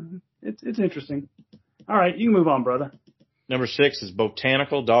it's just it's interesting. All right, you can move on, brother. Number 6 is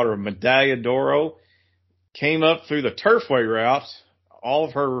Botanical, daughter of Medaglia d'Oro. Came up through the Turfway route. All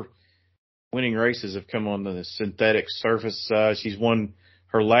of her winning races have come on the synthetic surface. She's won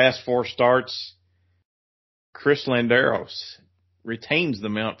her last 4 starts. Chris Landeros retains the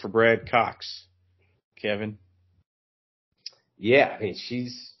mount for Brad Cox. Kevin? Yeah, I mean,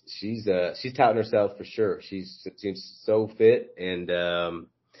 she's touting herself for sure. She seems so fit, and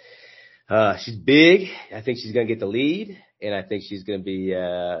she's big. I think she's going to get the lead, and I think she's going to be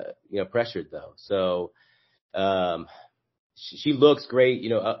pressured though. So she looks great.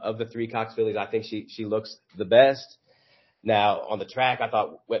 Of the 3 Cox fillies, I think she looks the best. Now on the track, I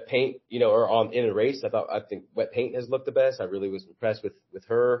thought Wet Paint, in a race, I think Wet Paint has looked the best. I really was impressed with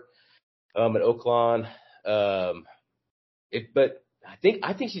her at Oaklawn. But I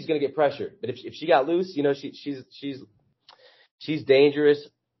think she's going to get pressured. But if she got loose, she's dangerous.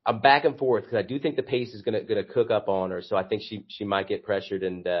 I'm back and forth because I do think the pace is going to cook up on her. So I think she might get pressured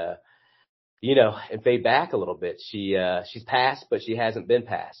and fade back a little bit. She's passed, but she hasn't been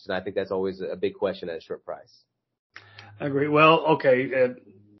passed. And I think that's always a big question at a short price. I agree. Well, okay.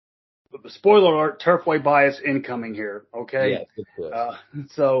 Spoiler alert, Turfway bias incoming here. Okay. Yeah,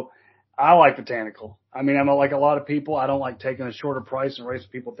 so I like Botanical. I mean, I'm like a lot of people. I don't like taking a shorter price and race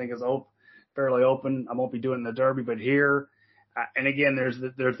people think is fairly open. I won't be doing the Derby, but here, and again, there's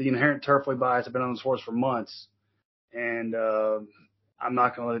the inherent Turfway bias. I've been on this horse for months, and I'm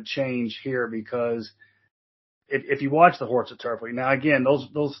not going to let it change here because if you watch the horse at Turfway, now again,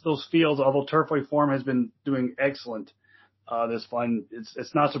 those fields, although Turfway form has been doing excellent this fun,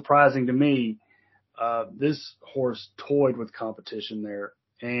 it's not surprising to me. This horse toyed with competition there,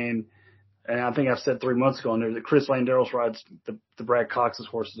 and I think I've said 3 months ago on there that Chris Landeros rides the Brad Cox's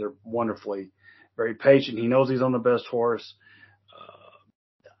horses there wonderfully, very patient. He knows he's on the best horse.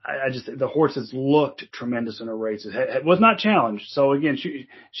 The horse has looked tremendous in her races. It was not challenged. So again,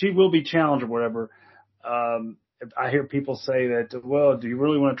 she will be challenged or whatever. I hear people say that, well, do you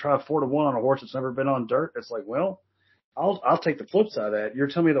really want to try 4-1 on a horse that's never been on dirt? It's like, well, I'll take the flip side of that. You're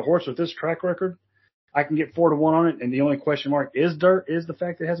telling me the horse with this track record, I can get 4-1 on it, and the only question mark is the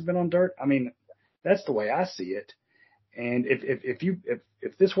fact that it hasn't been on dirt. I mean, that's the way I see it. And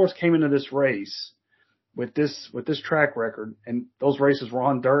if this horse came into this race with this track record and those races were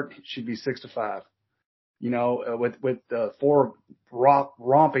on dirt, she'd be 6-5. With 4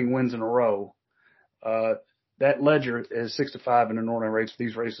 romping wins in a row, that ledger is 6-5 in an ordinary race.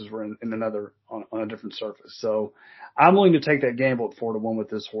 These races were in another on a different surface. So I'm willing to take that gamble at 4-1 with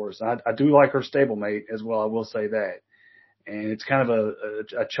this horse. I do like her stablemate as well. I will say that, and it's kind of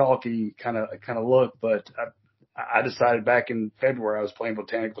a chalky kind of look. But I decided back in February I was playing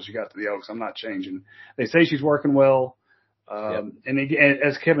Botanical. She got to the Oaks. I'm not changing. They say she's working well, and again,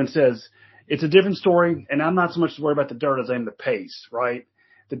 as Kevin says, it's a different story. And I'm not so much worried about the dirt as I am the pace, right?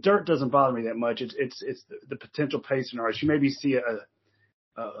 The dirt doesn't bother me that much. It's the potential pace in her. She maybe see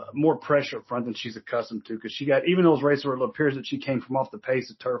more pressure up front than she's accustomed to, because she got, even those races where it appears that she came from off the pace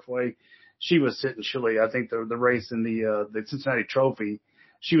at Turfway, she was sitting chilly. I think the race in the Cincinnati Trophy,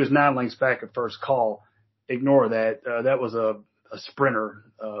 she was 9 lengths back at first call. Ignore that. That was a sprinter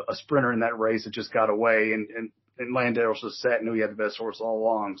in that race that just got away, and Landeros just sat and knew he had the best horse all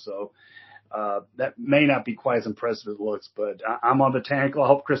along. So that may not be quite as impressive as it looks, but I'm on Botanical. I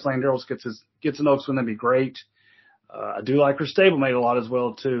hope Chris Landeros gets an Oaks win. That'd be great. I do like her stablemate a lot as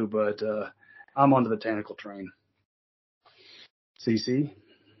well too, but I'm on the Botanical train. CC?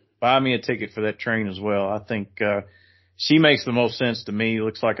 Buy me a ticket for that train as well. I think she makes the most sense to me.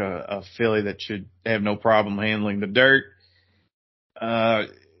 Looks like a filly that should have no problem handling the dirt.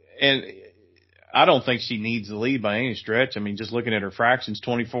 And I don't think she needs the lead by any stretch. I mean, just looking at her fractions,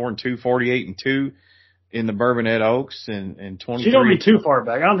 24-2, 48-2 in the Bourbonnette Oaks, and 23. She don't be too far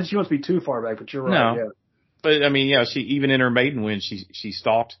back. I don't think she wants to be too far back, but you're right. No. Yeah. But I mean, yeah, she, even in her maiden win, she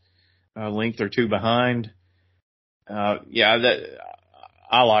stalked a length or two behind. I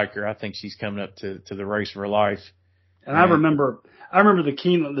like her. I think she's coming up to the race of her life. And I remember the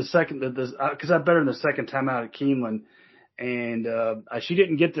Keeneland, because I bet her the second time out at Keeneland, and she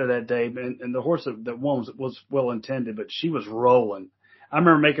didn't get there that day, and the horse that won was well intended, but she was rolling. I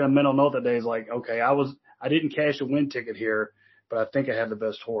remember making a mental note that day. It's like, okay, I didn't cash a win ticket here, but I think I have the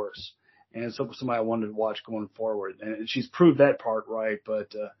best horse. and it's somebody I wanted to watch going forward. And she's proved that part right,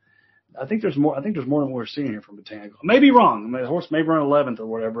 but I think there's more. I think there's more than we're seeing here from Botanical. Maybe wrong. I mean, the horse may run 11th or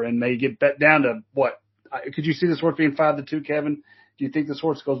whatever, and may get bet down to what? Could you see this horse being 5-2, Kevin? Do you think this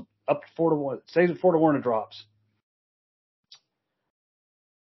horse goes up to 4-1, stays at 4-1, and drops?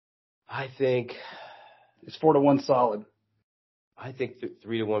 I think it's 4-1 solid. I think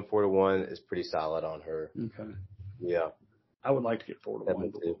 3-1, 4-1 is pretty solid on her. Okay. Yeah. I would like to get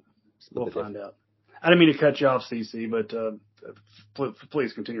 4-1. We'll find out. I didn't mean to cut you off, CC, but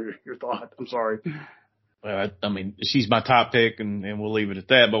please continue your thought. I'm sorry. I mean, she's my top pick, and we'll leave it at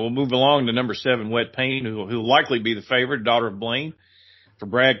that. But we'll move along to number 7, Wet Paint, who will likely be the favorite, daughter of Blaine, for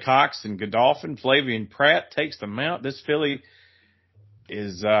Brad Cox and Godolphin. Flavian Pratt takes the mount. This filly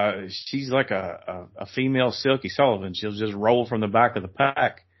is she's like a female Silky Sullivan. She'll just roll from the back of the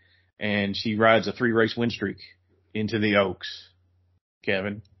pack, and she rides a 3-race win streak into the Oaks.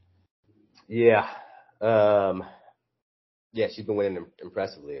 Kevin? Yeah. Yeah, she's been winning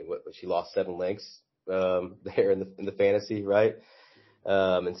impressively. She lost 7 lengths there in the fantasy, right?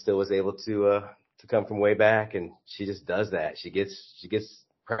 And still was able to come from way back, and she just does that. She gets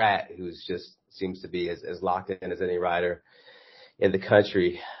Pratt, who's just seems to be as locked in as any rider in the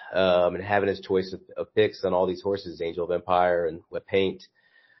country, and having his choice of picks on all these horses, Angel of Empire and Wet Paint,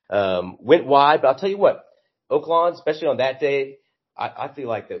 went wide. But I'll tell you what, Oaklawn, especially on that day, I feel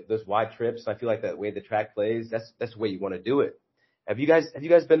like those wide trips, I feel like the way the track plays, that's the way you want to do it. Have you guys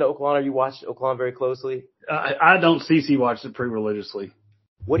been to Oaklawn, or you watched Oaklawn very closely? I don't CC watch it pretty religiously.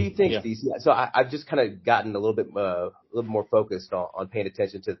 What do you think, Stacey? So I've just kind of gotten a little bit more focused on paying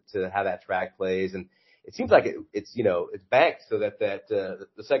attention to how that track plays, and it seems like it's banked so that the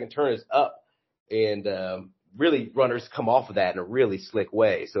second turn is up, and really runners come off of that in a really slick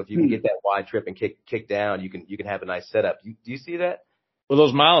way. So if you can get that wide trip and kick down, you can have a nice setup. Do you see that? Well,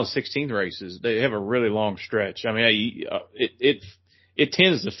 those mile and 16th races, they have a really long stretch. I mean, it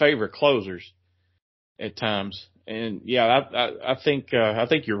tends to favor closers at times. And yeah, I think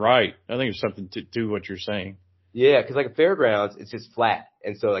you're right. I think there's something to what you're saying. Yeah, because like a fairgrounds, it's just flat,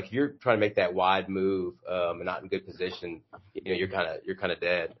 and so like if you're trying to make that wide move and not in good position, you're kind of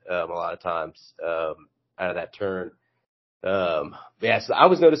dead a lot of times out of that turn. Yeah, so I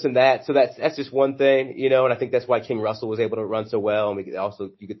was noticing that. So that's just one thing, and I think that's why King Russell was able to run so well. And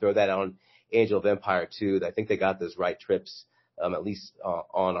you could throw that on Angel of Empire too. I think they got those right trips, at least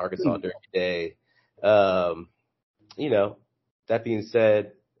on Arkansas during the day. That being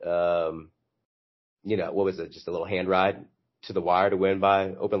said, what was it? Just a little hand ride to the wire to win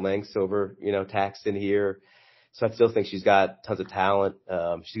by open lengths over, Taxton here. So I still think she's got tons of talent.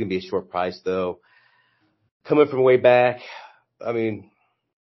 She's going to be a short price though. Coming from way back, I mean,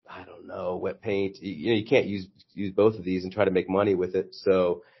 I don't know, Wet Paint. You can't use both of these and try to make money with it.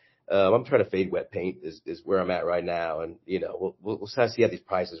 So I'm trying to fade Wet Paint is where I'm at right now, and we'll see how these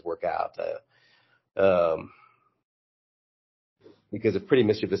prices work out. Because if Pretty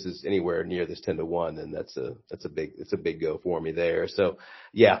Mischievous is anywhere near this 10-1, then that's a big go for me there. So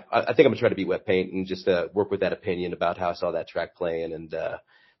yeah, I think I'm gonna try to beat Wet Paint and just work with that opinion about how I saw that track playing, and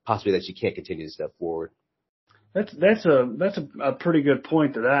possibly that she can't continue to step forward. That's a pretty good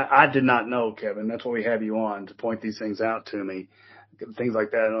point that I did not know, Kevin. That's why we have you on, to point these things out to me, things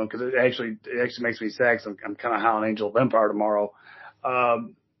like that. Because it actually makes me sad. Cause I'm kind of high on Angel of Empire tomorrow.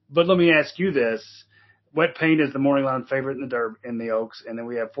 But let me ask you this: Wet Paint is the morning line favorite in the Oaks, and then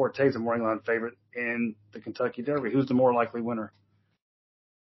we have Forte's the morning line favorite in the Kentucky Derby. Who's the more likely winner?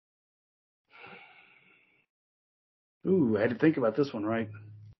 Ooh, I had to think about this one, right?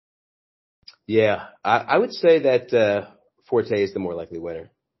 Yeah, I would say that Forte is the more likely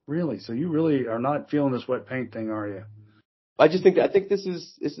winner. Really? So you really are not feeling this Wet Paint thing, are you? I think this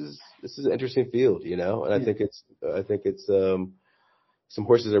is an interesting field, and I think it's some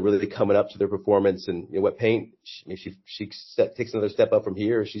horses are really coming up to their performance, and Wet Paint, if she takes another step up from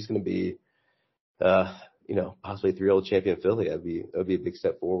here, she's going to be possibly a 3-year-old champion filly. That'd be a big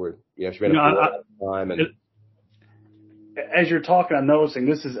step forward. She ran a time and. As you're talking, I'm noticing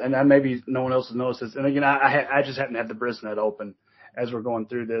this is, and maybe no one else has noticed this. And again, I just happen to have the Brisnet open as we're going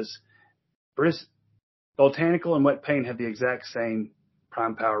through this. Botanical and Wet Paint have the exact same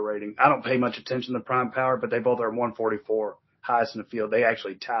prime power rating. I don't pay much attention to prime power, but they both are 144, highest in the field. They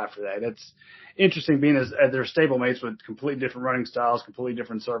actually tie for that. It's interesting being as they're stablemates with completely different running styles, completely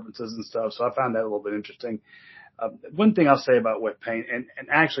different surfaces and stuff. So I found that a little bit interesting. One thing I'll say about Wet Paint, and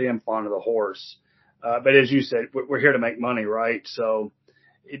actually I'm fond of the horse. But as you said, we're here to make money, right? So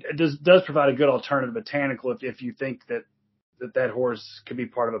it does provide a good alternative Botanical if you think that horse could be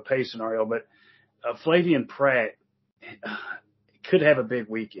part of a pace scenario. But Flavian Pratt could have a big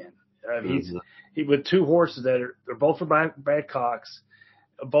weekend. He with two horses they're both for Badcocks,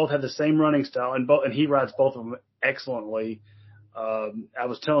 both have the same running style, and he rides both of them excellently. I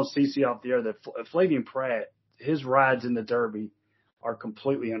was telling CC off the air that Flavian Pratt, his rides in the Derby are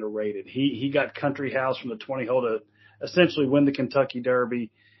completely underrated. He got Country House from the 20 hole to essentially win the Kentucky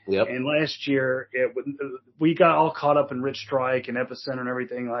Derby. Yep. And last year, we got all caught up in Rich Strike and Epicenter and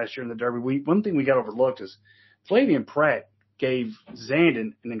everything last year in the Derby. One thing we got overlooked is Flavian Pratt gave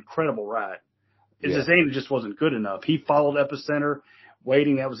Zandon an incredible ride. Zandon just wasn't good enough. He followed Epicenter,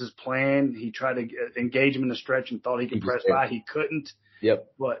 waiting. That was his plan. He tried to engage him in the stretch and thought he could press by. He couldn't. Yep.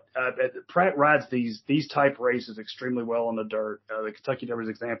 But Pratt rides these type races extremely well on the dirt. The Kentucky Derby is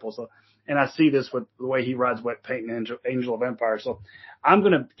an example. So, and I see this with the way he rides Wet Paint and Angel of Empire. So I'm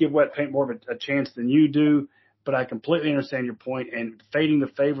going to give Wet Paint more of a chance than you do, but I completely understand your point. And fading the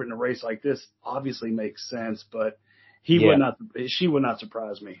favorite in a race like this obviously makes sense, but she would not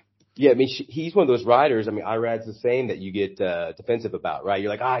surprise me. Yeah, I mean, he's one of those riders. I mean, Irad's the same that you get defensive about, right?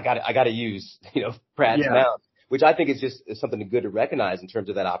 You're like, I got to use, Pratt's mount, which I think is just something good to recognize in terms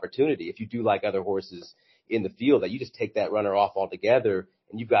of that opportunity. If you do like other horses in the field, that you just take that runner off altogether,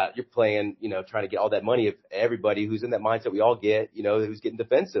 and you're playing, trying to get all that money of everybody who's in that mindset we all get, who's getting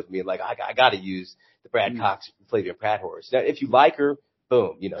defensive. I mean, like, I got to use the Brad Cox, Flavian Pratt horse. Now, if you like her,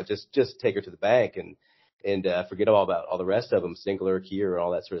 boom, just take her to the bank and forget about all the rest of them, Singler, Kier, and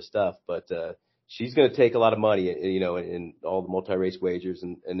all that sort of stuff. But she's going to take a lot of money, in all the multi-race wagers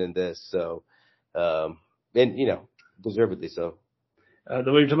and in this. So, deservedly so.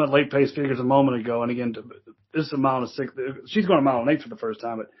 The way you're talking about late pace figures a moment ago, and again, this is a mile and 6. She's going a mile and 8 for the first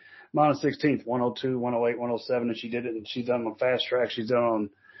time, but mile and 16th, 102, 108, 107, and she did it. And she's done on fast track. She's done on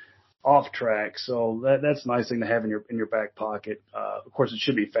off track, so that's a nice thing to have in your back pocket. Of course, it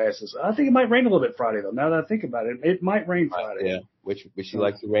should be fastest. I think it might rain a little bit Friday, though. Now that I think about it, it might rain Friday. Yeah, which she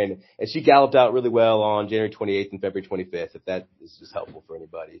likes to rain. And she galloped out really well on January 28th and February 25th. If that is just helpful for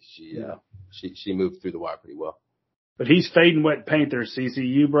anybody, she moved through the wire pretty well. But he's fading Wet Paint there,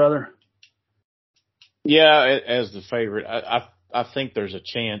 CCU, brother. Yeah, as the favorite, I think there's a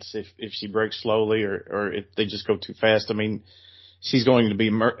chance if she breaks slowly or if they just go too fast. I mean, she's going to be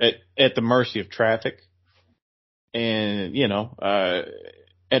at the mercy of traffic. And,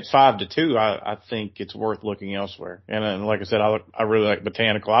 at 5-2, I think it's worth looking elsewhere. And like I said, I really like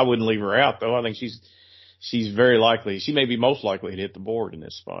Botanical. I wouldn't leave her out, though. I think she's very likely. She may be most likely to hit the board in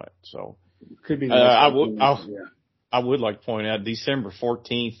this spot. So could be. I would like to point out December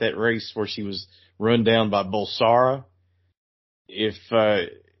 14th, that race where she was run down by Bulsara. It's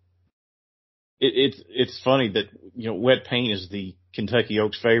funny that, Wet Paint is the Kentucky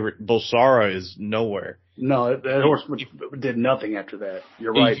Oaks favorite. Bulsara is nowhere. No, that horse did nothing after that.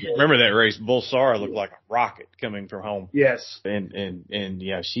 You're right. You remember that race? Bulsara looked like a rocket coming from home. Yes. And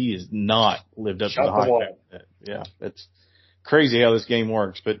yeah, she has not lived up to the hype. Yeah, it's crazy how this game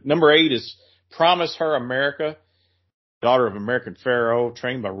works. But number 8 is Promise Her America, daughter of American Pharaoh,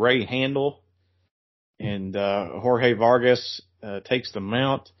 trained by Ray Handel. And Jorge Vargas takes the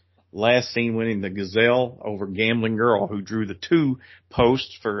mount. Last seen winning the Gazelle over Gambling Girl, who drew the 2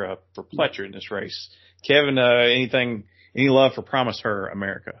 posts for Pletcher in this race. Kevin, any love for Promise Her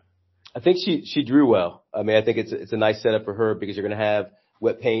America? I think she drew well. I mean, I think it's a nice setup for her because you're going to have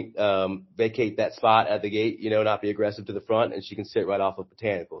Wet Paint vacate that spot at the gate, not be aggressive to the front, and she can sit right off of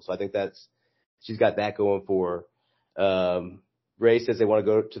Botanical. So I think she's got that going for her. Ray says they want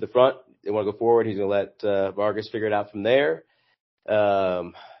to go to the front. They want to go forward. He's going to let Vargas figure it out from there.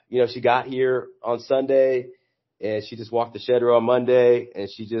 She got here on Sunday, and she just walked the shedder on Monday, and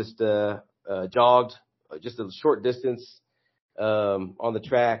she just jogged just a short distance on the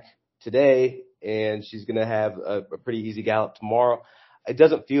track today, and she's going to have a pretty easy gallop tomorrow. It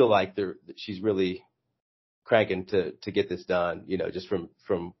doesn't feel like she's really cranking to get this done, just from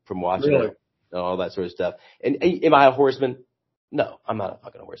watching her, all that sort of stuff. And am I a horseman? No, I'm not a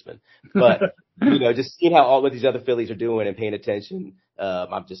fucking horseman. But, just seeing how all of these other fillies are doing and paying attention,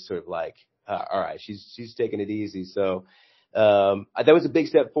 I'm just sort of like, all right, she's taking it easy. So that was a big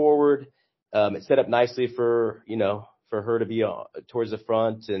step forward. It set up nicely for her to be towards the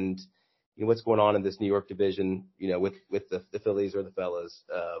front, and what's going on in this New York division, with the fillies or the fellas.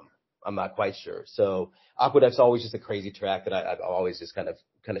 I'm not quite sure. So Aqueduct's always just a crazy track that I'm always just kind of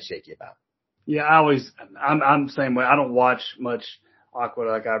shaky about. Yeah, I'm the same way. I don't watch much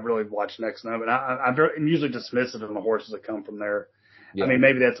Aqueduct. I really watch next to them, and I'm usually dismissive of the horses that come from there. Yeah. I mean,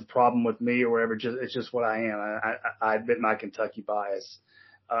 maybe that's a problem with me or whatever. It's just what I am. I admit my Kentucky bias.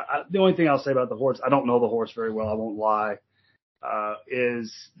 The only thing I'll say about the horse, I don't know the horse very well. I won't lie.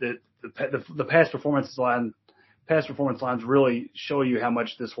 Is that the past past performance lines really show you how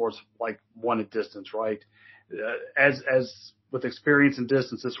much this horse won at distance, right? As with experience and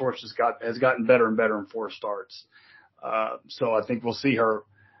distance, this horse has gotten better and better in 4 starts. So I think we'll see her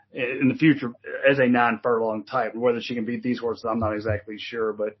in the future as a 9-furlong type. Whether she can beat these horses, I'm not exactly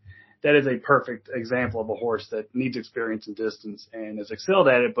sure, but that is a perfect example of a horse that needs experience and distance and has excelled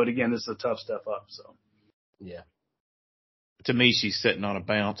at it. But again, this is a tough step up. So, yeah. To me, she's sitting on a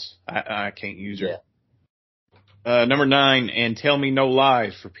bounce. I can't use her. Yeah. Number 9, And Tell Me No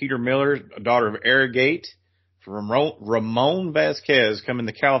Lies for Peter Miller, a daughter of Arrogate, from Ramon Vasquez, coming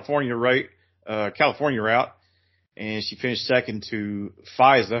the California route. And she finished second to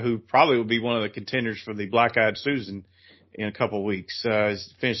Fiza, who probably will be one of the contenders for the Black Eyed Susan in a couple of weeks.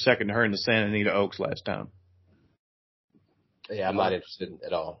 Finished second to her in the Santa Anita Oaks last time. Yeah, I'm not interested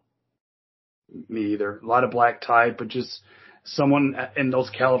at all. Me either. A lot of black type, but just someone in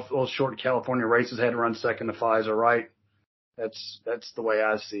those short California races had to run second to Fiza, right? That's the way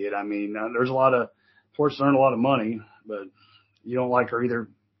I see it. I mean, there's a lot of horses earn a lot of money, but you don't like her either,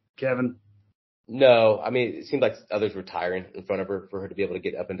 Kevin? No, I mean, it seemed like others were tiring in front of her for her to be able to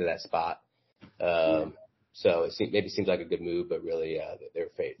get up into that spot. So maybe seems like a good move, but really they're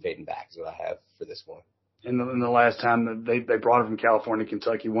fading back is what I have for this one. And the last time that they brought her from California,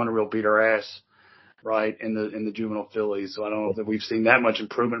 Kentucky, Wonder beat her ass, right, in the juvenile fillies. So I don't know that we've seen that much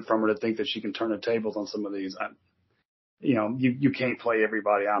improvement from her to think that she can turn the tables on some of these. You can't play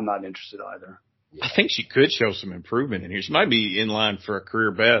everybody. I'm not interested either. I think she could show some improvement in here. She might be in line for a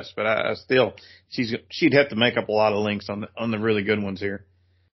career best, but I still she'd have to make up a lot of links on the really good ones here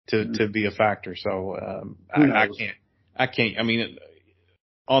to be a factor. So I can't. I mean,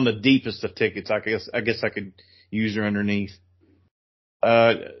 on the deepest of tickets, I guess I could use her underneath.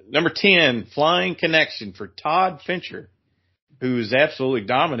 Number 10, Flying Connection for Todd Fincher, who's absolutely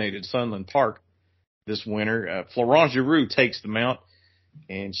dominated Sunland Park this winter. Florent Giroux takes the mount.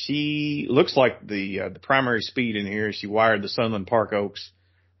 And she looks like the primary speed in here. She wired the Sunland Park Oaks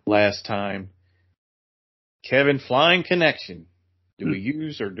last time. Kevin, Flying Connection. Do we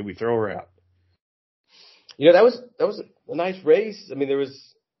use or do we throw her out? That was a nice race. I mean, there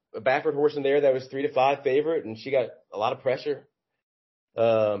was a Baffert horse in there that was 3-5 favorite, and she got a lot of pressure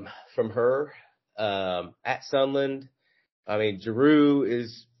from her at Sunland. I mean, Giroux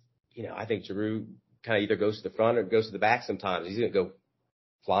is, I think Giroux kind of either goes to the front or goes to the back sometimes. He's going to go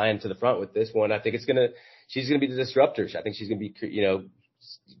flying to the front with this one. I think she's going to be the disruptor. I think she's going to be,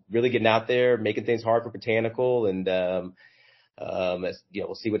 really getting out there, making things hard for Botanical. And,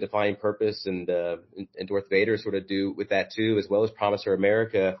 we'll see what Defining Purpose and Darth Vader sort of do with that too, as well as Promise Her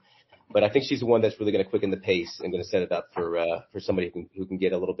America. But I think she's the one that's really going to quicken the pace and going to set it up for somebody who can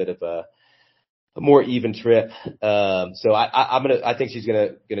get a little bit of a more even trip. So I think she's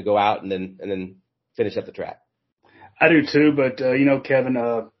going to go out and then finish up the track. I do too, but Kevin,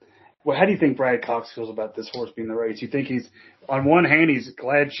 how do you think Brad Cox feels about this horse being in the race? You think he's, on one hand, he's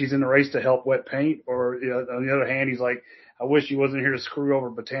glad she's in the race to help wet paint, or on the other hand, he's like, I wish he wasn't here to screw over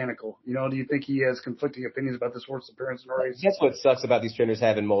Botanical. Do you think he has conflicting opinions about this horse's appearance in the race? That's what sucks about these trainers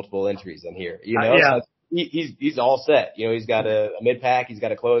having multiple entries in here. Yeah. So he's all set. He's got a mid pack, he's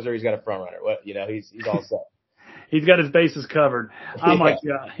got a closer, he's got a front runner. He's all set. He's got his bases covered. I'm like,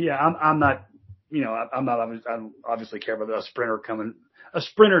 I'm not. I don't obviously care about a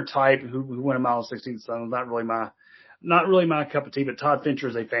sprinter type who won a mile and 16 seconds. Not really my cup of tea, but Todd Fincher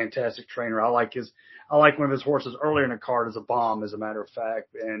is a fantastic trainer. I like one of his horses earlier in the card as a bomb, as a matter of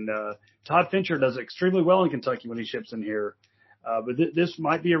fact. And, Todd Fincher does extremely well in Kentucky when he ships in here. But this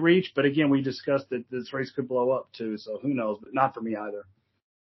might be a reach, but again, we discussed that this race could blow up too. So who knows, but not for me either.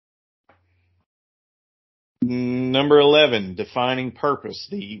 Number 11, Defining Purpose,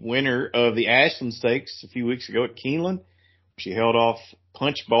 the winner of the Ashland Stakes a few weeks ago at Keeneland. She held off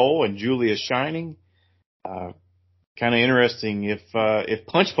Punch Bowl and Julia Shining. Kind of interesting. If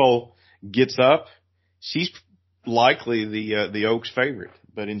Punch Bowl gets up, she's likely the Oaks favorite,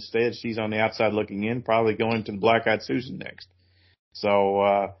 but instead she's on the outside looking in, probably going to the Black Eyed Susan next.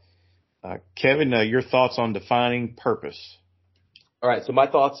 So, Kevin, your thoughts on Defining Purpose? All right. So my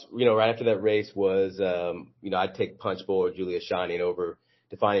thoughts, right after that race was, I'd take Punch Bowl or Julia Shining over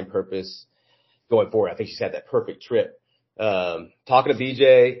Defining Purpose going forward. I think she's had that perfect trip. Talking to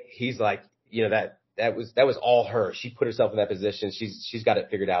BJ, he's like, that was all her. She put herself in that position. She's got it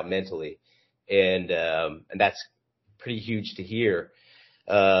figured out mentally. And that's pretty huge to hear.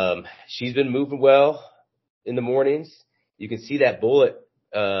 She's been moving well in the mornings. You can see that bullet,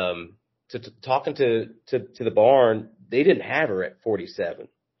 talking to the barn. They didn't have her at 47.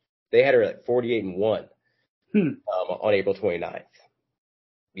 They had her at 48-1 on April 29th.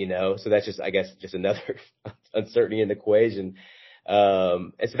 So that's just, I guess, just another uncertainty in the equation.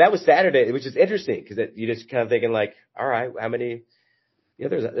 And so that was Saturday, which is interesting because you're just kind of thinking like, all right, how many,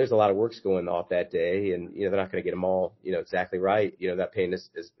 there's a lot of works going off that day, and, they're not going to get them all, exactly right. Not paying as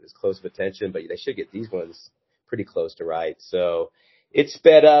close of attention, but they should get these ones pretty close to right. So it's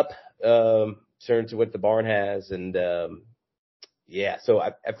sped up, turned to what the barn has. And, so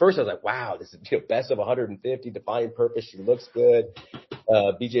at first I was like, wow, this is, best of 150, defining purpose. She looks good.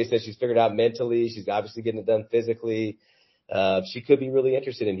 BJ says she's figured out mentally. She's obviously getting it done physically. She could be really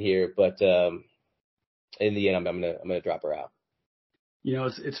interested in here, but, in the end, I'm going to drop her out.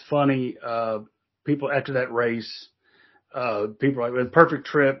 It's funny. People after that race, people are like, perfect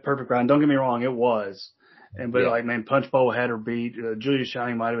trip, perfect ride. Don't get me wrong, it was. But like, man, Punch Bowl had her beat. Julia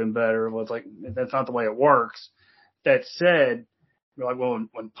Shining might have been better. Well, it's like, that's not the way it works. That said, you're like, well,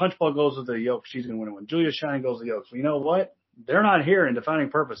 when Punch Bowl goes with the yoke, she's going to win. When Julia Shining goes with the yoke, so you know what? They're not here, and defining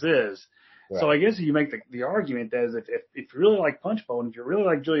purpose is. Right. So I guess you make the argument that is if you really like Punch Bowl and if you really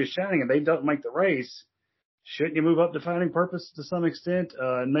like Julia Shining and they don't make the race, shouldn't you move up defining purpose to some extent?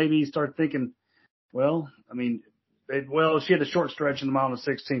 And maybe start thinking, well, I mean, she had a short stretch in the mile and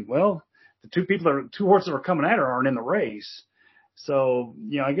 16. Well, the two horses that were coming at her aren't in the race. So,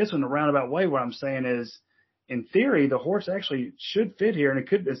 I guess in a roundabout way, what I'm saying is, in theory, the horse actually should fit here, and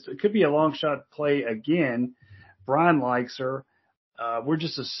it could be a long shot play again. Brian likes her. We're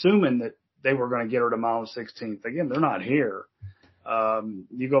just assuming that they were going to get her to mile and 16th. Again, they're not here.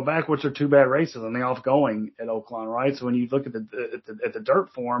 You go back, what's her two bad races and they off going at Oaklawn, right? So when you look at the dirt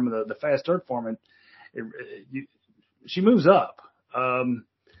form, the fast dirt form, she moves up.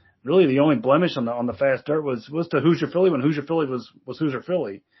 Really the only blemish on the fast dirt was to Hoosier Philly when Hoosier Philly was Hoosier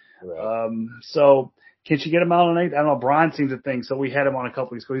Philly. Right. So can she get a mile and 8? I don't know. Brian seems to think so. We had him on a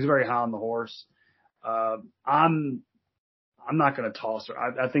couple weeks ago. He's very high on the horse. I'm not going to toss her.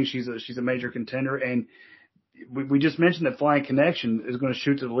 I think she's a major contender, and we just mentioned that Flying Connection is going to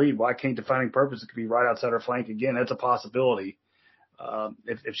shoot to the lead. Why can't Defining Purpose? It could be right outside her flank again. That's a possibility.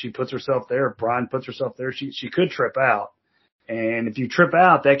 If she puts herself there, if Brian puts herself there, she could trip out. And if you trip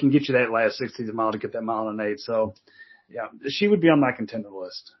out, that can get you that last 60th mile to get that mile and 8. So, yeah, she would be on my contender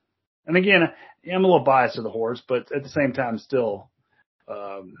list. And again, I'm a little biased to the horse, but at the same time, still,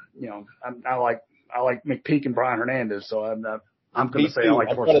 I like McPeak and Brian Hernandez, so I'm going to say I like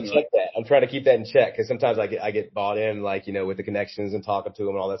the horse. I'm trying to keep that in check because sometimes I get bought in, like, with the connections and talking to them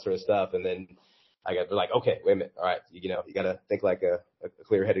and all that sort of stuff, and then I got like, okay, wait a minute, all right, you got to think like a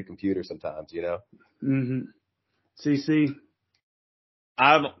clear-headed computer sometimes, Mm-hmm. CC,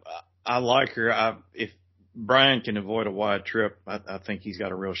 I like her. If Brian can avoid a wide trip, I think he's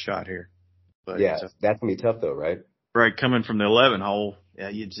got a real shot here. But yeah, that's gonna be tough though, right? Right, coming from the 11 hole, yeah,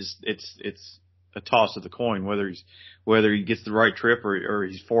 it's a toss of the coin whether he gets the right trip or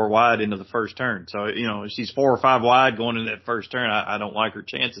he's 4 wide into the first turn. So if she's 4 or 5 wide going into that first turn, I don't like her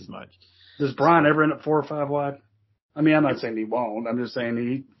chances much. Does Brian ever end up 4 or 5 wide? I mean, I'm not saying he won't. I'm just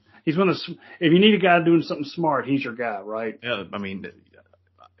saying he's one of the, if you need a guy doing something smart, he's your guy, right? Yeah, I mean,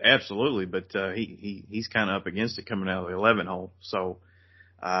 absolutely. But he's kind of up against it coming out of the 11 hole. So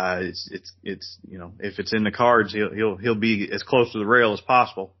it's if it's in the cards, he'll be as close to the rail as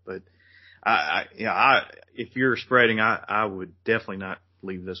possible. But if you're spreading, I would definitely not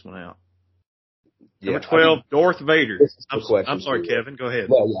leave this one out. Yeah, Number 12, Darth Vader. I'm sorry, Kevin. Go ahead.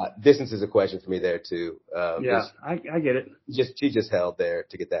 Well, yeah, distance is a question for me there too. I get it. She just held there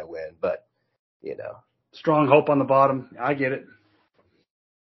to get that win, but strong hope on the bottom. I get it.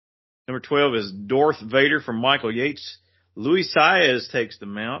 Number 12 is Darth Vader from Michael Yates. Luis Saez takes the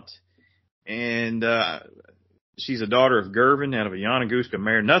mount, and she's a daughter of Gervin out of a Yanaguska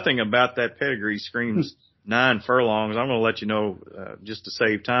mare. Nothing about that pedigree screams 9 furlongs. I'm going to let you know, just to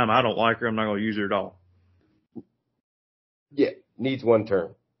save time, I don't like her. I'm not going to use her at all. Yeah, needs one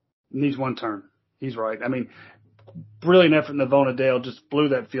turn. Needs one turn. He's right. I mean, brilliant effort in Navona Dale, just blew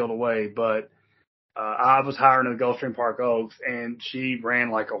that field away. But I was hiring in the Gulfstream Park Oaks, and she ran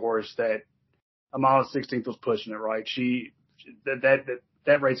like a horse that a mile and 16th was pushing it, right?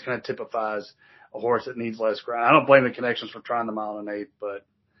 That race kind of typifies a horse that needs less ground. I don't blame the connections for trying the mile and 8, but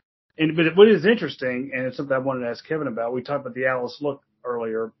what is interesting, and it's something I wanted to ask Kevin about, we talked about the Alice Look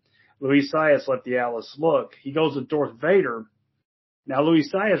earlier. Luis Saez let the Alice Look. He goes with Darth Vader. Now,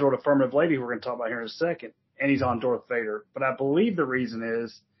 Luis Saez wrote Affirmative Lady, who we're going to talk about here in a second, and he's on Darth Vader. But I believe the reason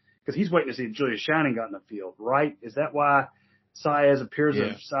is because he's waiting to see if Julia Shining got in the field, right? Is that why Saez appears to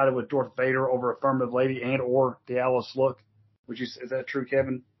have sided with Darth Vader over Affirmative Lady and or the Alice Look? Is that true,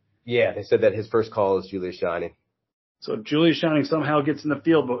 Kevin? Yeah, they said that his first call is Julia Shining. So if Julia Shining somehow gets in the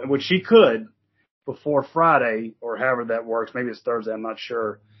field, which she could before Friday or however that works, maybe it's Thursday, I'm not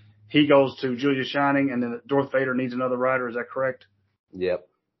sure, he goes to Julia Shining, and then Dorth Vader needs another rider. Is that correct? Yep.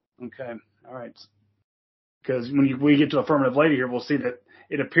 Okay. All right. Because when we get to Affirmative Lady here, we'll see that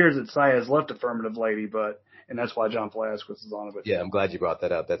it appears that Saya has left Affirmative Lady, and that's why John Velasquez is on it. But yeah, I'm glad you brought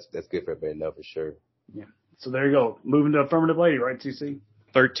that up. That's good for everybody to know for sure. Yeah. So there you go. Moving to Affirmative Lady, right, TC?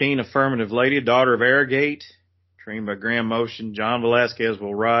 13, Affirmative Lady, daughter of Arrogate, trained by Graham Motion. John Velasquez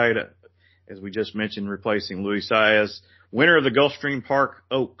will ride, as we just mentioned, replacing Luis Saez. Winner of the Gulfstream Park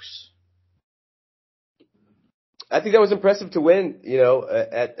Oaks. I think that was impressive to win,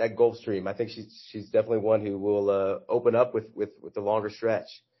 at Gulfstream. I think she's definitely one who will open up with the longer stretch.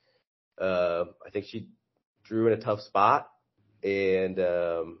 I think she drew in a tough spot, and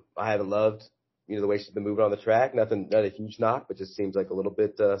I haven't loved, the way she's been moving on the track. Not a huge knock, but just seems like a little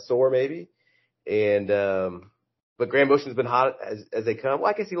bit sore maybe. And but Graham Motion's been hot as they come.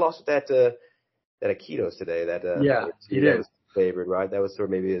 Well, I guess he lost with that Aikidos today. He did. That was favored, right? That was sort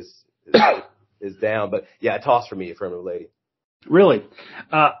of maybe his down. But yeah, a toss for me, Affirmative Lady. Really?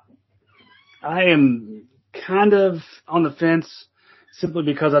 I am kind of on the fence simply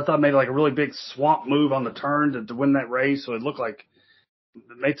because I thought maybe like a really big swamp move on the turn to win that race. So it looked like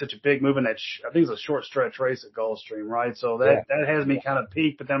it made such a big move in that. I think it's a short stretch race at Gulfstream, right? So that has me kind of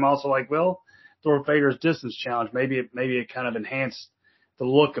peaked. But then I'm also like, well, Dorth Vader's distance challenge, maybe it kind of enhanced the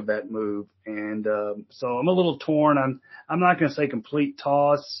look of that move. And so I'm a little torn. I'm not going to say complete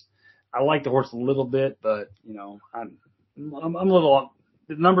toss. I like the horse a little bit, but I'm a little.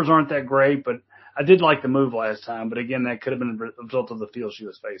 The numbers aren't that great, but I did like the move last time. But again, that could have been a result of the field she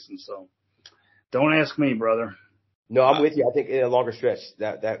was facing. So don't ask me, brother. No, I'm with you. I think in a longer stretch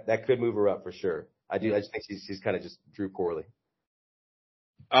that could move her up for sure. I do. I just think she's kind of just drew poorly.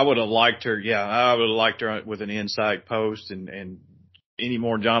 I would have liked her. Yeah, I would have liked her with an inside post, and any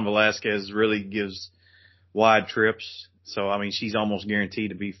more John Velasquez really gives wide trips. So, I mean, she's almost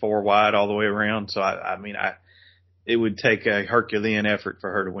guaranteed to be 4 wide all the way around. So, it would take a Herculean effort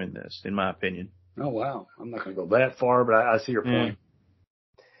for her to win this, in my opinion. Oh, wow. I'm not going to go that far, but I see your point.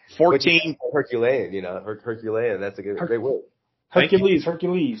 14. Herculean, Herculean. That's a great word.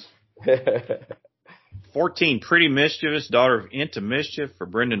 Hercules. 14, Pretty Mischievous, daughter of Into Mischief for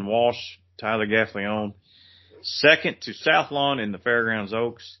Brendan Walsh, Tyler Gaffleon. Second to South Lawn in the Fairgrounds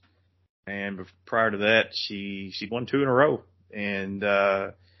Oaks. And prior to that, she won 2 in a row. And,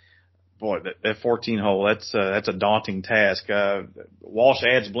 boy, that 14 hole, that's a daunting task. Walsh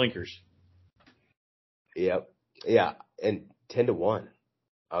adds blinkers. Yep. Yeah. And 10-1.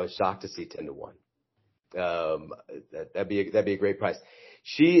 I was shocked to see 10-1. That'd be a great price.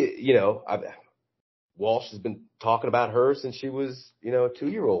 She, Walsh has been talking about her since she was, a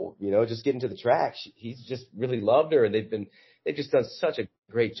 2-year-old, just getting to the track. He's just really loved her, and they've just done such a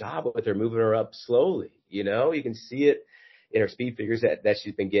great job with her, moving her up slowly. You can see it in her speed figures that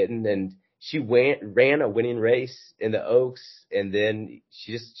she's been getting. And she ran a winning race in the Oaks, and then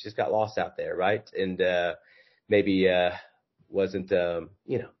she just got lost out there, right? And maybe wasn't,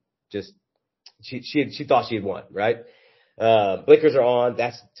 just she thought she had won, right? Blinkers are on.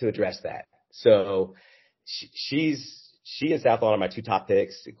 That's to address that. So she and South Lawn are my 2 top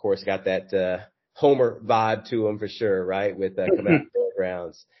picks. Of course, got that Homer vibe to them for sure, right? With coming out of the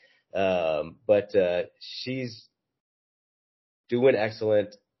fairgrounds. But she's doing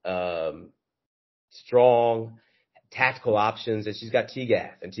excellent, strong, tactical options, and she's got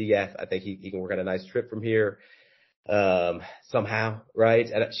T-Gaff. And T-Gaff, I think he can work on a nice trip from here somehow, right?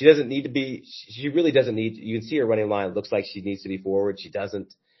 And she doesn't need to be. She really doesn't need. You can see her running line. It looks like she needs to be forward. She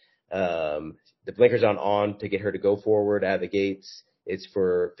doesn't. The blinkers on to get her to go forward out of the gates. It's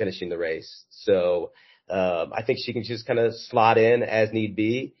for finishing the race. So I think she can just kind of slot in as need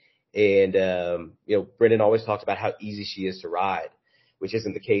be. And Brendan always talks about how easy she is to ride, which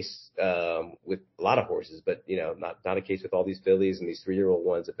isn't the case with a lot of horses, but not a case with all these fillies and these 3-year-old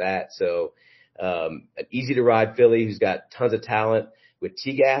ones at that. So an easy to ride filly who's got tons of talent with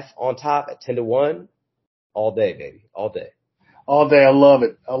T-Gaff on top at 10-1 all day, baby, all day. All day. I love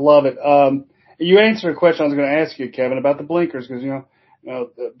it. You answered a question I was going to ask you, Kevin, about the blinkers, because,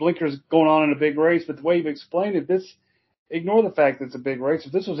 the blinkers going on in a big race, but the way you've explained it, ignore the fact that it's a big race.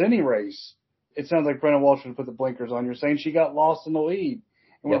 If this was any race, it sounds like Brendan Walsh would put the blinkers on. You're saying she got lost in the lead.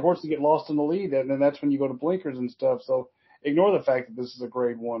 And when horses get lost in the lead, then that's when you go to blinkers and stuff. So ignore the fact that this is a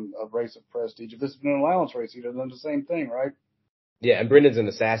grade 1 race of prestige. If this had been an allowance race, he'd have done the same thing, right? Yeah, and Brendan's an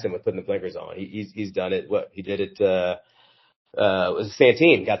assassin with putting the blinkers on. He's done it. He did it was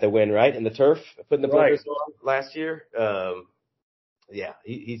Santine got the win, right, in the turf, putting the blinkers on last year.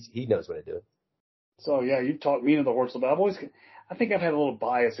 He knows what to do. So you've taught me into the horse. But I think I've had a little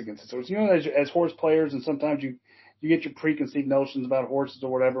bias against it. So as horse players, and sometimes you you get your preconceived notions about horses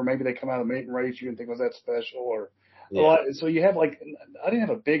or whatever. Maybe they come out of the maiden race, you didn't think it was that special, or a lot. So you have like, I didn't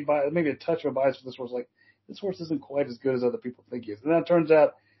have a big bias, maybe a touch of a bias for this horse. Like, this horse isn't quite as good as other people think he is. And that turns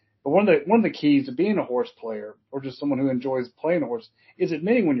out, but one of the keys to being a horse player or just someone who enjoys playing a horse is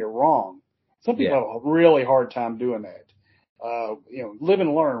admitting when you're wrong. Some people have a really hard time doing that. Live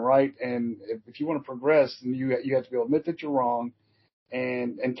and learn, right? And if you want to progress, then you have to be able to admit that you're wrong,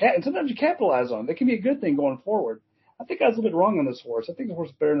 and sometimes you capitalize on it. That can be a good thing going forward. I think I was a little bit wrong on this horse. I think the horse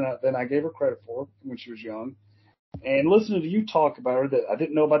is better than I gave her credit for when she was young. And listening to you talk about her, that I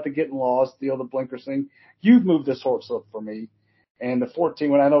didn't know about the getting lost, the blinkers thing. You've moved this horse up for me. And the 14,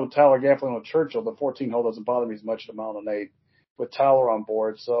 when I know Tyler Gafflin on Churchill, the 14 hole doesn't bother me as much at a mile and 8 with Tyler on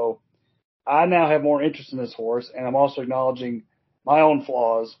board. So I now have more interest in this horse, and I'm also acknowledging my own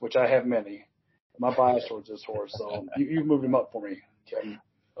flaws, which I have many, my bias towards this horse. So you've moved him up for me, Kevin.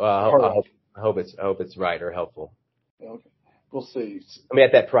 Well, I hope it's right or helpful. Okay. We'll see. I mean,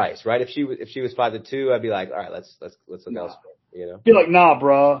 at that price, right? If she was 5-2, I'd be like, all right, let's look elsewhere. You know, be like, nah,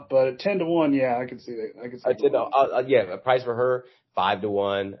 bruh. But at 10-1, yeah, I can see that. I can see. A price for her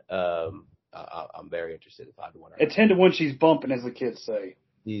 5-1. I'm very interested in 5-1. At 10-1, she's bumping, as the kids say.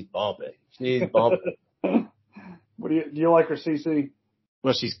 She's bumping. Do you like her, CC?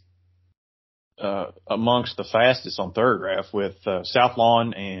 Well, she's amongst the fastest on third graph with South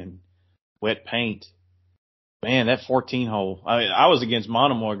Lawn and Wet Paint. Man, that 14 hole. I was against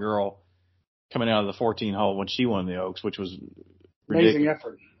Monomoy Girl coming out of the 14 hole when she won the Oaks, which was ridiculous. Amazing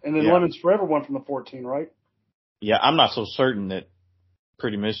effort. And then Lemons Forever won from the 14, right? Yeah, I'm not so certain that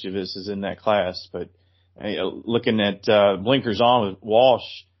Pretty Mischievous is in that class, but looking at Blinkers On, Walsh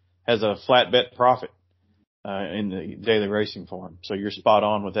has a flat bet profit in the daily racing form. So you're spot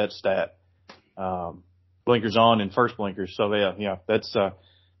on with that stat. Blinkers On and First Blinkers. So yeah, that's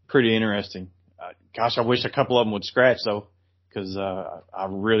pretty interesting. Gosh, I wish a couple of them would scratch though, because I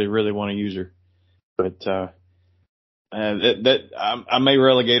really, really want to use her. But I may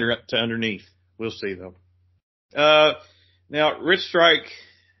relegate her to underneath. We'll see though. Now Rich Strike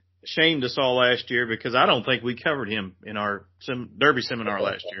shamed us all last year because I don't think we covered him in our Derby seminar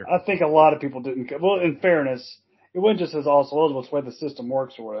last year. I think a lot of people didn't. Well, in fairness, it wasn't just as also eligible. It's the way the system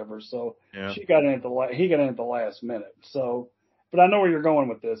works or whatever. So he got in at the last minute. So. But I know where you're going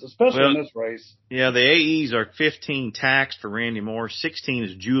with this, especially in this race. Yeah, the AEs are 15 taxed for Randy Moore, 16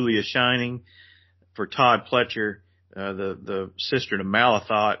 is Julia Shining for Todd Pletcher, the sister to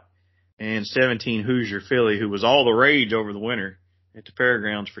Malathot, and 17 Hoosier Philly, who was all the rage over the winter at the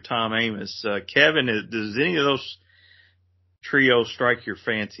fairgrounds for Tom Amos. Kevin, does any of those trios strike your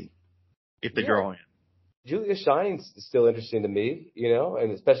fancy if they draw in? Julia Shining's still interesting to me,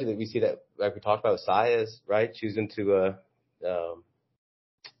 and especially that we see that, like we talked about with Saez, right, choosing to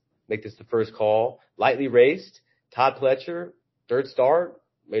make this the first call. Lightly raced. Todd Pletcher, third start,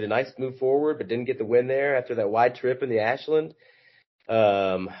 made a nice move forward, but didn't get the win there after that wide trip in the Ashland.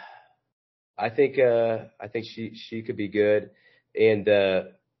 I think she could be good. And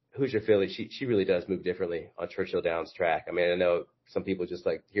Hoosier Philly, she really does move differently on Churchill Downs track. I mean, I know some people just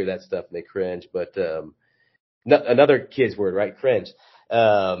like hear that stuff and they cringe, but another kid's word, right? Cringe.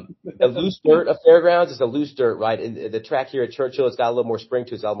 The loose dirt of fairgrounds is a loose dirt, right? And the track here at Churchill, it's got a little more spring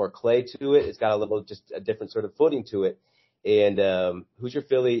to it. It's got a little more clay to it. It's got a little, just a different sort of footing to it. And Hoosier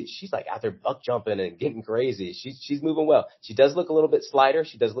Philly, she's like out there buck jumping and getting crazy. She's moving well. She does look a little bit slighter.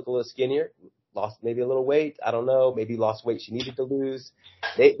 She does look a little skinnier. Lost maybe a little weight. I don't know. Maybe lost weight she needed to lose.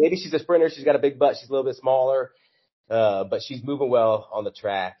 Maybe she's a sprinter. She's got a big butt. She's a little bit smaller. But she's moving well on the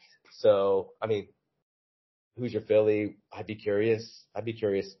track. So, I mean, Hoosier Philly, I'd be curious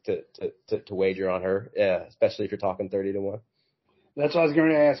to wager on her, especially if you're talking 30-1. That's what I was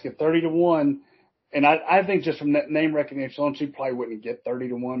going to ask you. 30-1, and I think just from that name recognition alone, she probably wouldn't get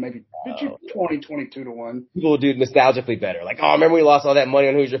 30-1, maybe 22-1. People will do nostalgically better. Like, oh, remember we lost all that money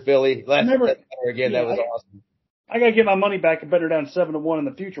on Hoosier Philly? Let's her again. That was awesome. I got to get my money back and bet her down 7-1 in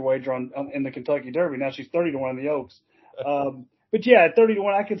the future wager in the Kentucky Derby. Now she's 30-1 in the Oaks. But yeah, at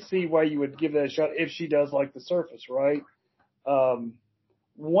 30-1, I could see why you would give that a shot if she does like the surface, right?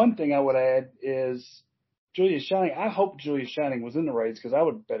 One thing I would add is Julia Shining. I hope Julia Shining was in the race because I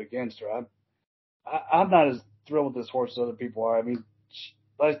would bet against her. I'm not as thrilled with this horse as other people are. I mean,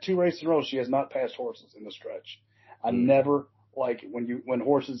 last 2 races in a row, she has not passed horses in the stretch. I never like it when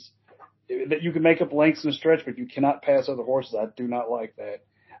horses that you can make up lengths in the stretch, but you cannot pass other horses. I do not like that.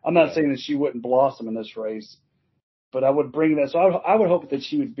 I'm not saying that she wouldn't blossom in this race. But I would bring that. So I would hope that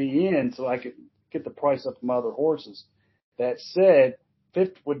she would be in so I could get the price up from other horses. That said,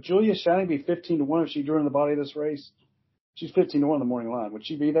 would Julia Shining be 15-1 if she drew in the body of this race? She's 15-1 in the morning line. Would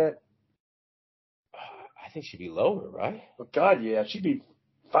she be that? I think she'd be lower, right? Oh, God, yeah. She'd be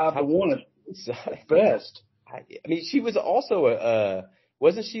 5-1 at best. I mean, she was also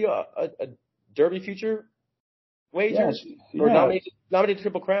wasn't she a Derby future wager? Yeah, Or nominated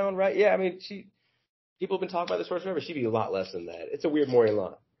Triple Crown, right? Yeah, I mean, people have been talking about this horse forever. She'd be a lot less than that. It's a weird morning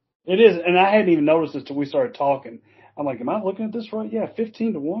line. It is, and I hadn't even noticed this until we started talking. I'm like, am I looking at this right? Yeah,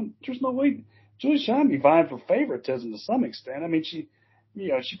 15-1. There's no way. Julie Shine be vying for favoritism to some extent. I mean, she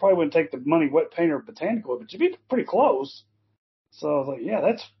probably wouldn't take the money wet paint or botanical, but she'd be pretty close. So I was like, yeah,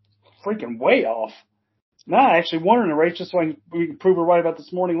 that's freaking way off. Now I actually won her in a race just so we can prove her right about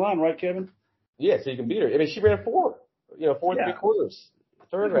this morning line, right, Kevin? Yeah, so you can beat her. I mean, she ran 4 and 3/4,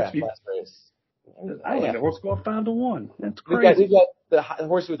 third last race. I let the horse go up 5-1. That's crazy. We've got the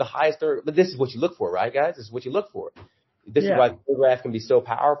horse with the highest third, but this is what you look for, right, guys? This is what you look for. This is why the photograph can be so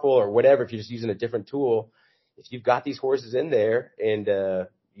powerful or whatever if you're just using a different tool. If you've got these horses in there and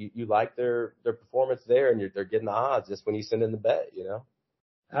you like their performance there and they're getting the odds, that's when you send in the bet, you know?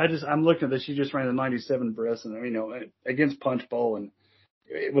 I'm looking at this. She just ran a 97 breast and, against Punch Bowl and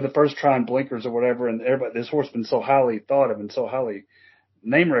with the first try and blinkers or whatever. And everybody, this horse been so highly thought of and so highly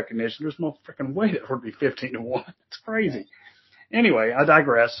name recognition. There's no freaking way that would be 15-1. It's crazy. Anyway, I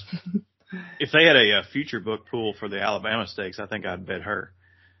digress. If they had a future book pool for the Alabama Stakes, I think I'd bet her.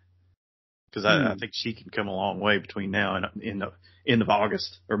 Because I think she can come a long way between now and end of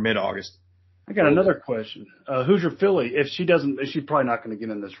August or mid-August. I got another question. Who's your filly? If she doesn't, she's probably not going to get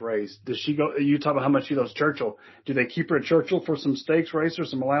in this race. Does she go? You talk about how much she loves Churchill. Do they keep her at Churchill for some stakes race or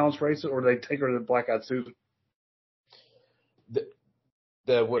some allowance races, or do they take her to the Black Eyed Susan?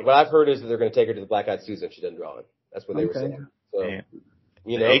 What I've heard is that they're going to take her to the Black Eyed Susan if she doesn't draw in. That's what they were saying. So,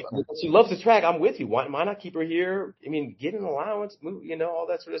 she loves the track. I'm with you. Why not keep her here? I mean, get an allowance, move, all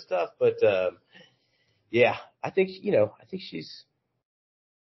that sort of stuff. But I think she's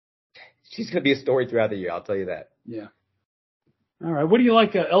going to be a story throughout the year. I'll tell you that. Yeah. All right. What do you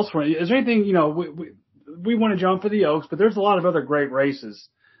like elsewhere? Is there anything, we want to jump for the Oaks, but there's a lot of other great races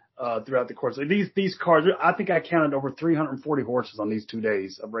throughout the course. These cards, I think I counted over 340 horses on these 2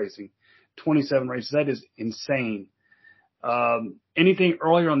 days of racing, 27 races. That is insane. Anything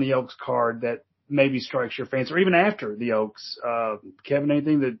earlier on the Oaks card that maybe strikes your fancy, or even after the Oaks? Kevin,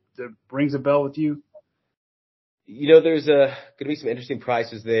 anything that rings a bell with you? There's going to be some interesting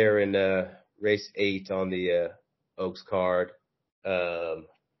prices there in race 8 on the Oaks card.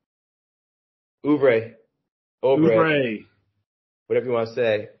 Ouvre, whatever you want to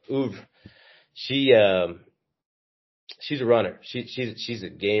say. Ouvre. She's a runner. She's a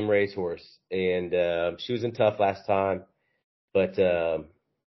game racehorse, and she was in tough last time, but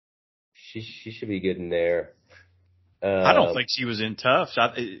she should be good in there. I don't think she was in tough.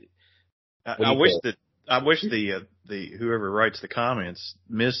 I wish the whoever writes the comments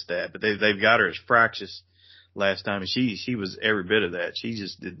missed that, but they've got her as fractious last time, and she was every bit of that. She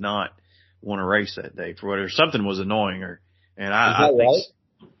just did not want to race that day for whatever. Something was annoying her, and I think. Right?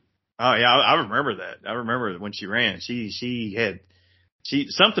 Oh yeah, I remember that. I remember when she ran. Something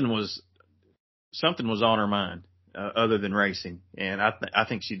was on her mind other than racing, and I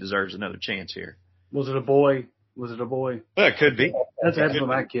think she deserves another chance here. Was it a boy? Well, it could be. That's happened with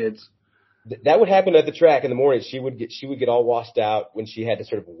my kids. That would happen at the track in the morning. She would get all washed out when she had to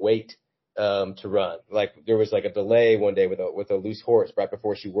sort of wait to run. Like there was like a delay one day with a loose horse right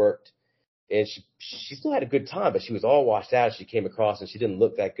before she worked, and she still had a good time, but she was all washed out. She came across and she didn't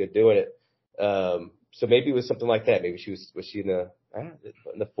look that good doing it. So maybe it was something like that. Maybe was she in the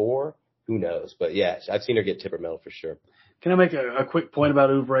 4? Who knows? But yeah, I've seen her get tipper medal for sure. Can I make a quick point about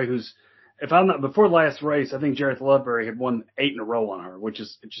Ouvre, who's, if I'm not, before last race, I think Jareth Loveberry had won 8 in a row on her, which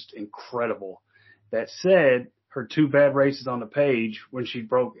is just incredible. That said, her 2 bad races on the page when she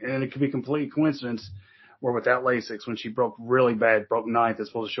broke, and it could be complete coincidence, were without Lasix. When she broke really bad, broke 9th as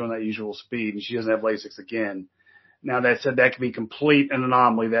opposed to showing that usual speed, and she doesn't have Lasix again. Now that said, that could be complete an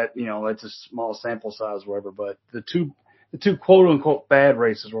anomaly. That that's a small sample size, whatever. But the two quote unquote bad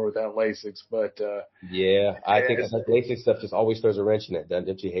races were without Lasix. But yeah, I think that Lasix stuff just always throws a wrench in it.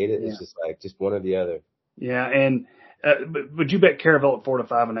 Don't you hate it? Yeah. It's just like just one or the other. Yeah, and but would you bet Caravel at 4 to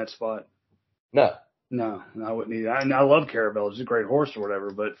 5 in that spot? No, I wouldn't either. I love Caravel; she's a great horse or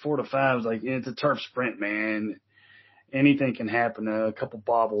whatever. But 4 to 5 is like it's a turf sprint, man. Anything can happen. A couple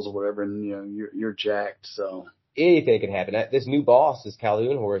bobbles or whatever, and you're jacked. So. Anything can happen. This new boss, this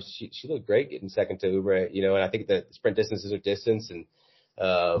Calhoun horse, she looked great getting second to Ubre, and I think the sprint distances are distance, and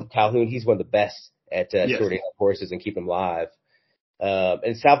Calhoun, he's one of the best at sorting out horses and keeping them live.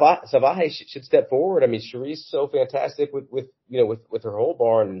 And Salvaje should step forward. I mean, Cherie's so fantastic with her whole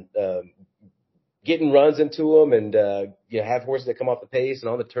barn, getting runs into them and have horses that come off the pace and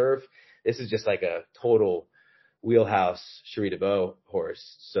on the turf. This is just like a total wheelhouse Cherie DeVaux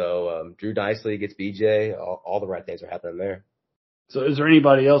horse. So Drew Nicely gets BJ. All the right things are happening there. So is there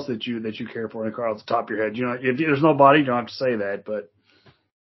anybody else that you care for in the car off the top of your head? You know, if there's nobody, you don't have to say that. But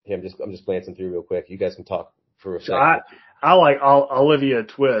yeah, I'm just glancing through real quick. You guys can talk for a second. I like Olivia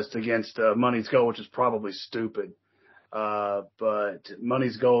Twist against Money's Gold, which is probably stupid. But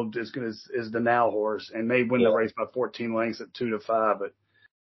Money's Gold is the now horse and may win the race by 14 lengths at 2-5. But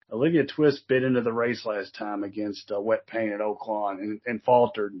Olivia Twist bit into the race last time against Wet Paint at Oak Lawn and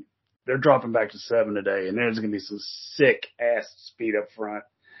faltered. They're dropping back to 7 today, and there's going to be some sick ass speed up front.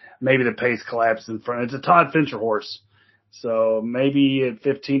 Maybe the pace collapses in front. It's a Todd Fincher horse. So maybe at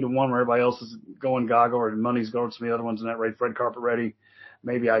 15-1 where everybody else is going goggle or Money's Gold, some of the other ones in that race, Red Carpet Ready,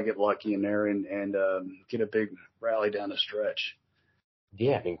 maybe I get lucky in there and get a big rally down the stretch.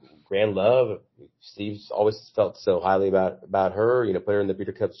 Yeah, I mean, Grand Love, Steve's always felt so highly about her, you know, put her in the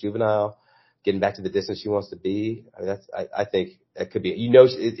Breeder Cups Juvenile, getting back to the distance she wants to be. I mean, I think that could be, you know,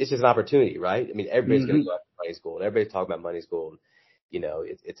 it's just an opportunity, right? I mean, everybody's going to go after Money's Gold. Everybody's talking about Money's Gold. You know,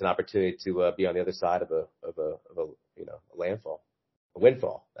 it's an opportunity to be on the other side of a you know, a landfall, a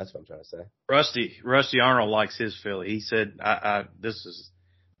windfall. That's what I'm trying to say. Rusty Arnold likes his filly. He said, this is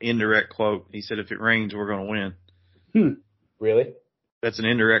indirect quote. He said, if it rains, we're going to win. Really? That's an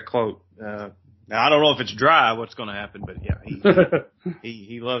indirect quote. Now I don't know if it's dry, what's going to happen, but yeah,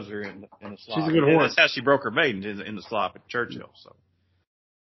 he loves her in the slop. She's a good horse. That's how she broke her maiden in the slop at Churchill. So,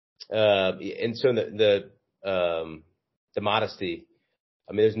 and so the Modesty.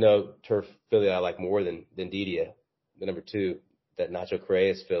 I mean, there's no turf filly I like more than Didia, the number 2, that Nacho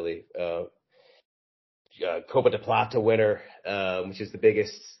Correa's filly. Copa de Plata winner, which is the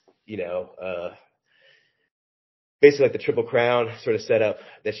biggest, you know, basically like the Triple Crown sort of setup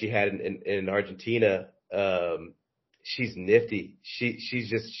that she had in Argentina. She's nifty.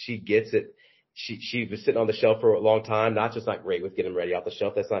 She gets it. She was sitting on the shelf for a long time, not great with getting ready off the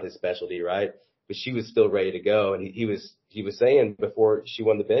shelf. That's not his specialty, right? But she was still ready to go. And he was saying before she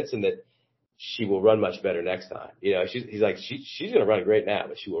won the Benson that she will run much better next time. You know, he's like, she's going to run great now,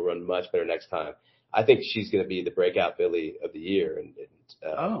 but she will run much better next time. I think she's going to be the breakout filly of the year. And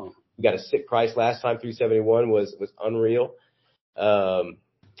we got a sick price last time. 371 was unreal. 5-1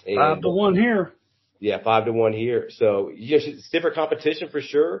 here. Yeah, 5-1 here. So, yeah, it's different competition for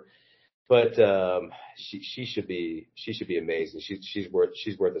sure. But she should be amazing. She's worth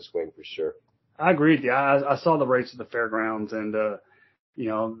a swing for sure. I agree with you. I saw the race at the fairgrounds, and you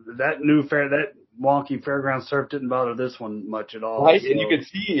know, that wonky fairground surf didn't bother this one much at all. Right, so. And you can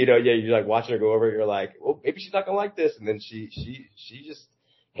see, you know, you're like watching her go over. You're like, well, maybe she's not gonna like this, and then she just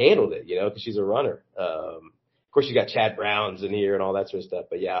handled it, you know, because she's a runner. Of course, you got Chad Browns in here and all that sort of stuff.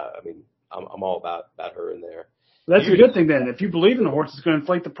 But yeah, I mean, I'm all about her in there. That's a good thing then. If you believe in the horse, it's going to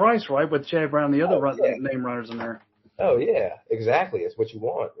inflate the price, right? With Chad Brown and the other name runners in there. Oh, yeah, exactly. It's what you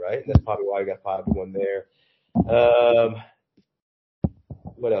want, right? And that's probably why you got 5-1 there.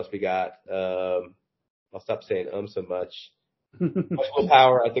 What else we got? I'll stop saying so much. Much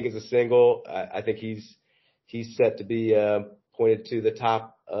Power, I think, is a single. I think he's set to be pointed to the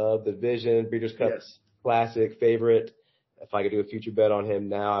top of the division. Breeders' Cup Classic favorite. If I could do a future bet on him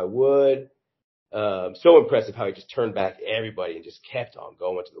now, I would. So impressive how he just turned back everybody and just kept on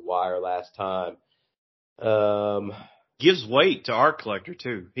going to the wire last time. Gives weight to Art Collector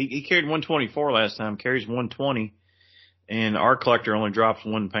too. He carried 124 last time, carries 120, and Art Collector only drops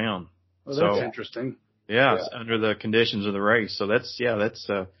 1 pound. Well, that's interesting. Yeah, it's under the conditions of the race. So that's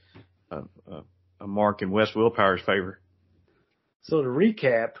a mark in Wes Willpower's favor. So to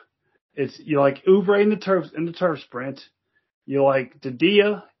recap, you like Ouvre in the turf sprint, you like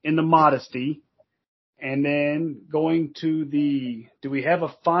Didia in the Modesty, and then going to do we have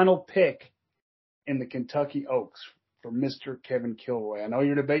a final pick in the Kentucky Oaks for Mr. Kevin Kilroy? I know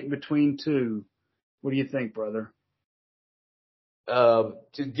you're debating between 2. What do you think, brother? To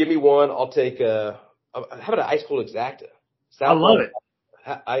give me one, I'll take how about an Ice Cold Exacta? I love it.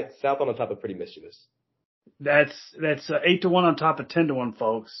 South on top of pretty mischievous. That's 8-1 on top of 10-1,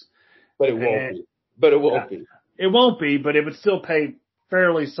 folks. But it won't be. But it won't be. It won't be, but it would still pay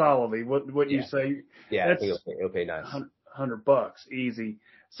fairly solidly. What you say? Yeah, that's, I think it'll pay nice. $100 easy.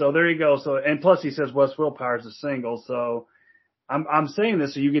 So there you go. So, and plus he says Wes Willpower is a single. So I'm saying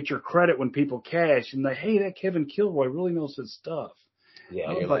this so you get your credit when people cash and they, hey, that Kevin Kilroy really knows his stuff. Yeah,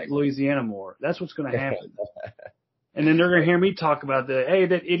 I like Louisiana more. That's what's going to happen. And then they're going to hear me talk about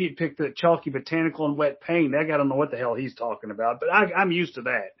that idiot picked the Chalky Botanical and Wet Paint. That guy don't know what the hell he's talking about, but I'm used to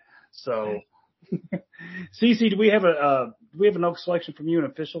that. So, CC, do we have an Oak selection from you, an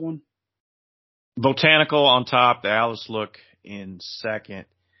official one? Botanical on top, the Alice Look in second,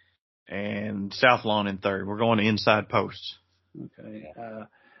 and South Lawn in third. We're going to inside posts. Okay.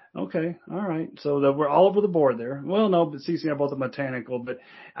 Okay. All right. So we're all over the board there. Well, no, but CC and I both are botanical, but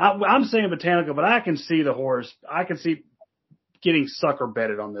I'm saying botanical, but I can see the horse. I can see getting sucker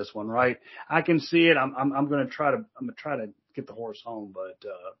betted on this one, right? I can see it. I'm going to try to get the horse home, but,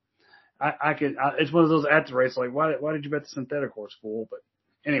 it's one of those at the race, like, why did you bet the synthetic horse, fool? But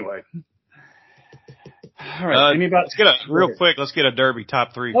anyway. All right. Let's get a Derby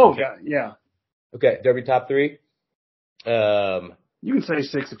top three. Oh, okay. Yeah. Okay. Derby top three. You can say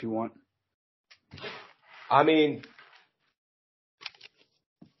 6 if you want. I mean,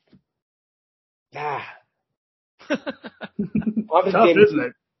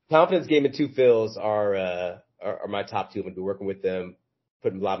 Confidence Game and Two Phils are my top two. I'm going to be working with them,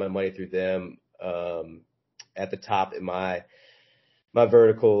 putting a lot of my money through them. At the top in my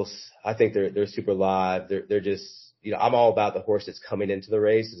verticals, I think they're super live. They're just, I'm all about the horse that's coming into the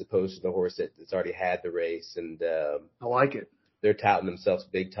race as opposed to the horse that's already had the race. And I like it. They're touting themselves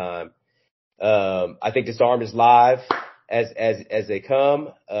big time. I think Disarm is live as they come,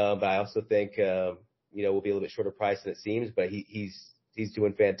 but I also think we'll be a little bit shorter price than it seems. But he's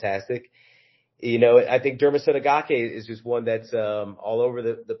doing fantastic. I think Dermot Sotogake is just one that's all over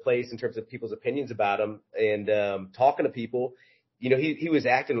the place in terms of people's opinions about him and talking to people. He was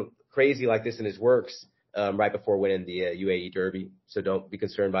acting crazy like this in his works right before winning the UAE Derby, so don't be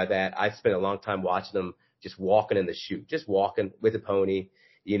concerned by that. I spent a long time watching him just walking in the chute, just walking with a pony,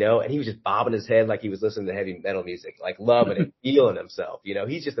 and he was just bobbing his head like he was listening to heavy metal music, like loving it, feeling himself.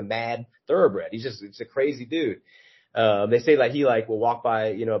 He's just a mad thoroughbred. It's a crazy dude. They say like he will walk by,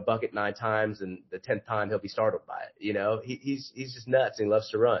 a bucket 9 times and the 10th time he'll be startled by it. He's just nuts and he loves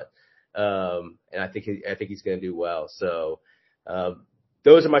to run. And I think he's going to do well. So,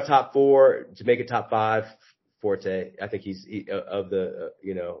 those are my top 4. To make it top 5, Forte. I think he's of the,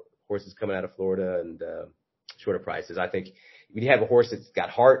 horses coming out of Florida and, shorter prices. I think when you have a horse that's got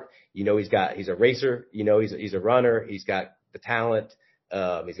heart, he's a racer, he's a runner, he's got the talent.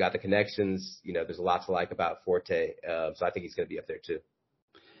 He's got the connections. There's a lot to like about Forte. So I think he's going to be up there too.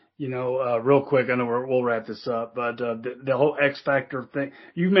 Real quick, I know we'll wrap this up, but the whole X Factor thing,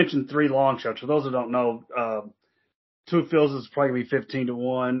 you mentioned 3 long shots. For those who don't know, Two Phils is probably going to be 15 to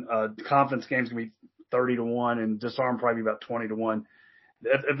 1. Confidence Game's going to be 30 to 1, and Disarm probably about 20 to 1.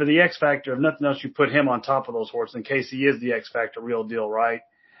 For the X Factor, if nothing else, you put him on top of those horses in case he is the X Factor real deal, right?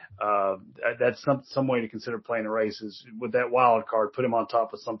 That's some way to consider playing the races with that wild card. Put him on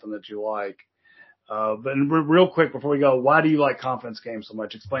top of something that you like. But real quick before we go, why do you like Confidence Game so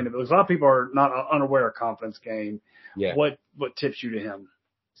much? Explain it, because a lot of people are not unaware of Confidence Game. Yeah. What tips you to him?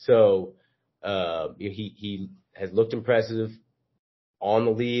 So he has looked impressive on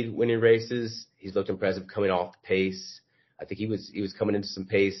the lead, winning races. He's looked impressive coming off the pace. I think he was coming into some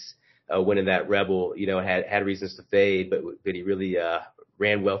pace, winning that Rebel. Had reasons to fade, but he really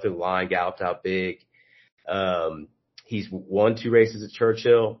ran well through the line, galloped out big. He's won 2 races at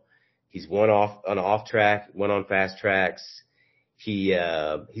Churchill. He's won off track, won on fast tracks.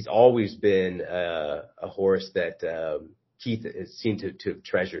 He's always been a horse that Keith has seemed to have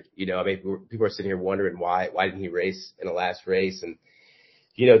treasured. People are sitting here wondering why didn't he race in the last race? And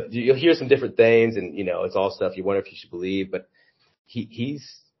you'll hear some different things, and it's all stuff you wonder if you should believe. But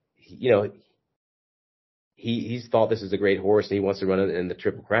he's thought this is a great horse, and he wants to run it in the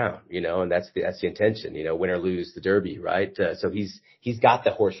Triple Crown, and that's the intention, win or lose the Derby, right? So he's got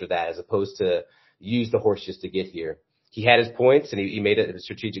the horse for that, as opposed to use the horse just to get here. He had his points, and he made a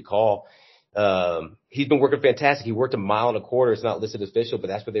strategic call. He's been working fantastic. He worked 1.25 miles. It's not listed official, but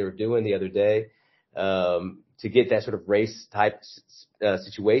that's what they were doing the other day, to get that sort of race type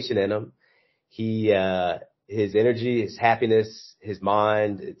situation in him. His energy, his happiness, his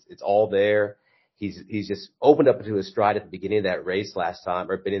mind, it's all there. He's just opened up into his stride at the beginning of that race last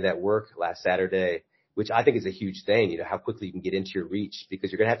time, or beginning of that work last Saturday, which I think is a huge thing. How quickly you can get into your reach,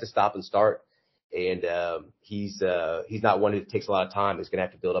 because you're going to have to stop and start. And he's not one who takes a lot of time. He's going to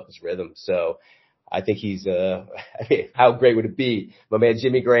have to build up his rhythm. So I think how great would it be? My man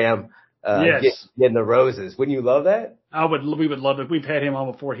Jimmy Graham getting the roses. Wouldn't you love that? We would love it. We've had him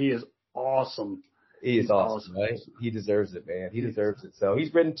on before. He is awesome. He's awesome, right? He deserves it, man. He deserves it. So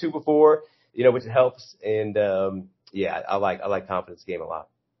he's ridden 2 before, which helps. And I like Confidence Game a lot.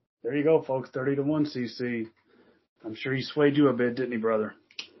 There you go, folks. 30 to 1, CC. I'm sure he swayed you a bit, didn't he, brother?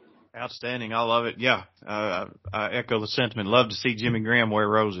 Outstanding. I love it. Yeah. I echo the sentiment. Love to see Jimmy Graham wear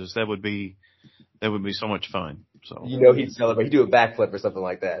roses. That would be so much fun. So he'd celebrate. He'd do a backflip or something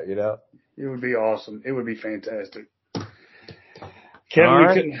like that. It would be awesome. It would be fantastic.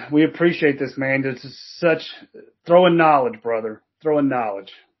 Kevin, we appreciate this, man. This is such throwing knowledge, brother. Throwing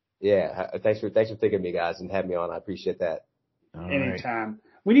knowledge. Yeah. Thanks for thinking of me, guys, and having me on. I appreciate that. All Anytime. right.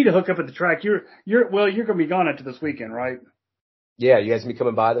 We need to hook up at the track. You're going to be gone after this weekend, right? Yeah. You guys gonna be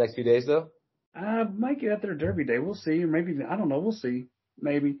coming by the next few days though? Might get out there Derby Day. We'll see. Or maybe, I don't know. We'll see.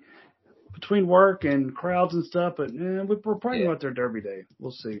 Maybe between work and crowds and stuff, but we're probably going out there Derby Day.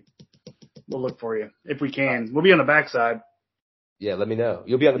 We'll see. We'll look for you if we can. We'll be on the backside. Yeah, let me know.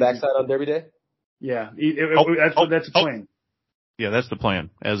 You'll be on the backside on Derby Day? Yeah, that's the plan. Yeah, that's the plan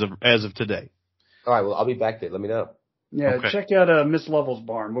as of today. All right, well, I'll be back there. Let me know. Yeah, okay. Check out Miss Lovell's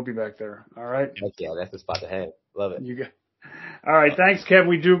barn. We'll be back there. All right. Heck yeah, that's the spot to hang. Love it. You got. All right, thanks, Kev.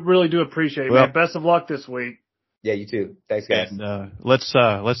 We really do appreciate it, man. Best of luck this week. Yeah, you too. Thanks, guys. And let's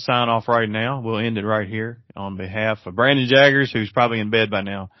sign off right now. We'll end it right here on behalf of Brandon Jaggers, who's probably in bed by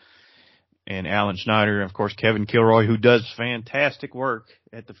now, and Alan Schneider, and of course Kevin Kilroy, who does fantastic work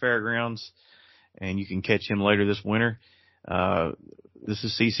at the fairgrounds, and you can catch him later this winter. This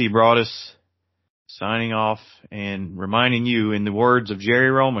is CC Broaddus signing off and reminding you, in the words of Jerry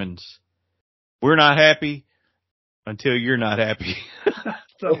Romans, we're not happy until you're not happy.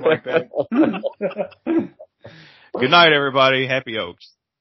 Something like that. Good night, everybody. Happy Oaks.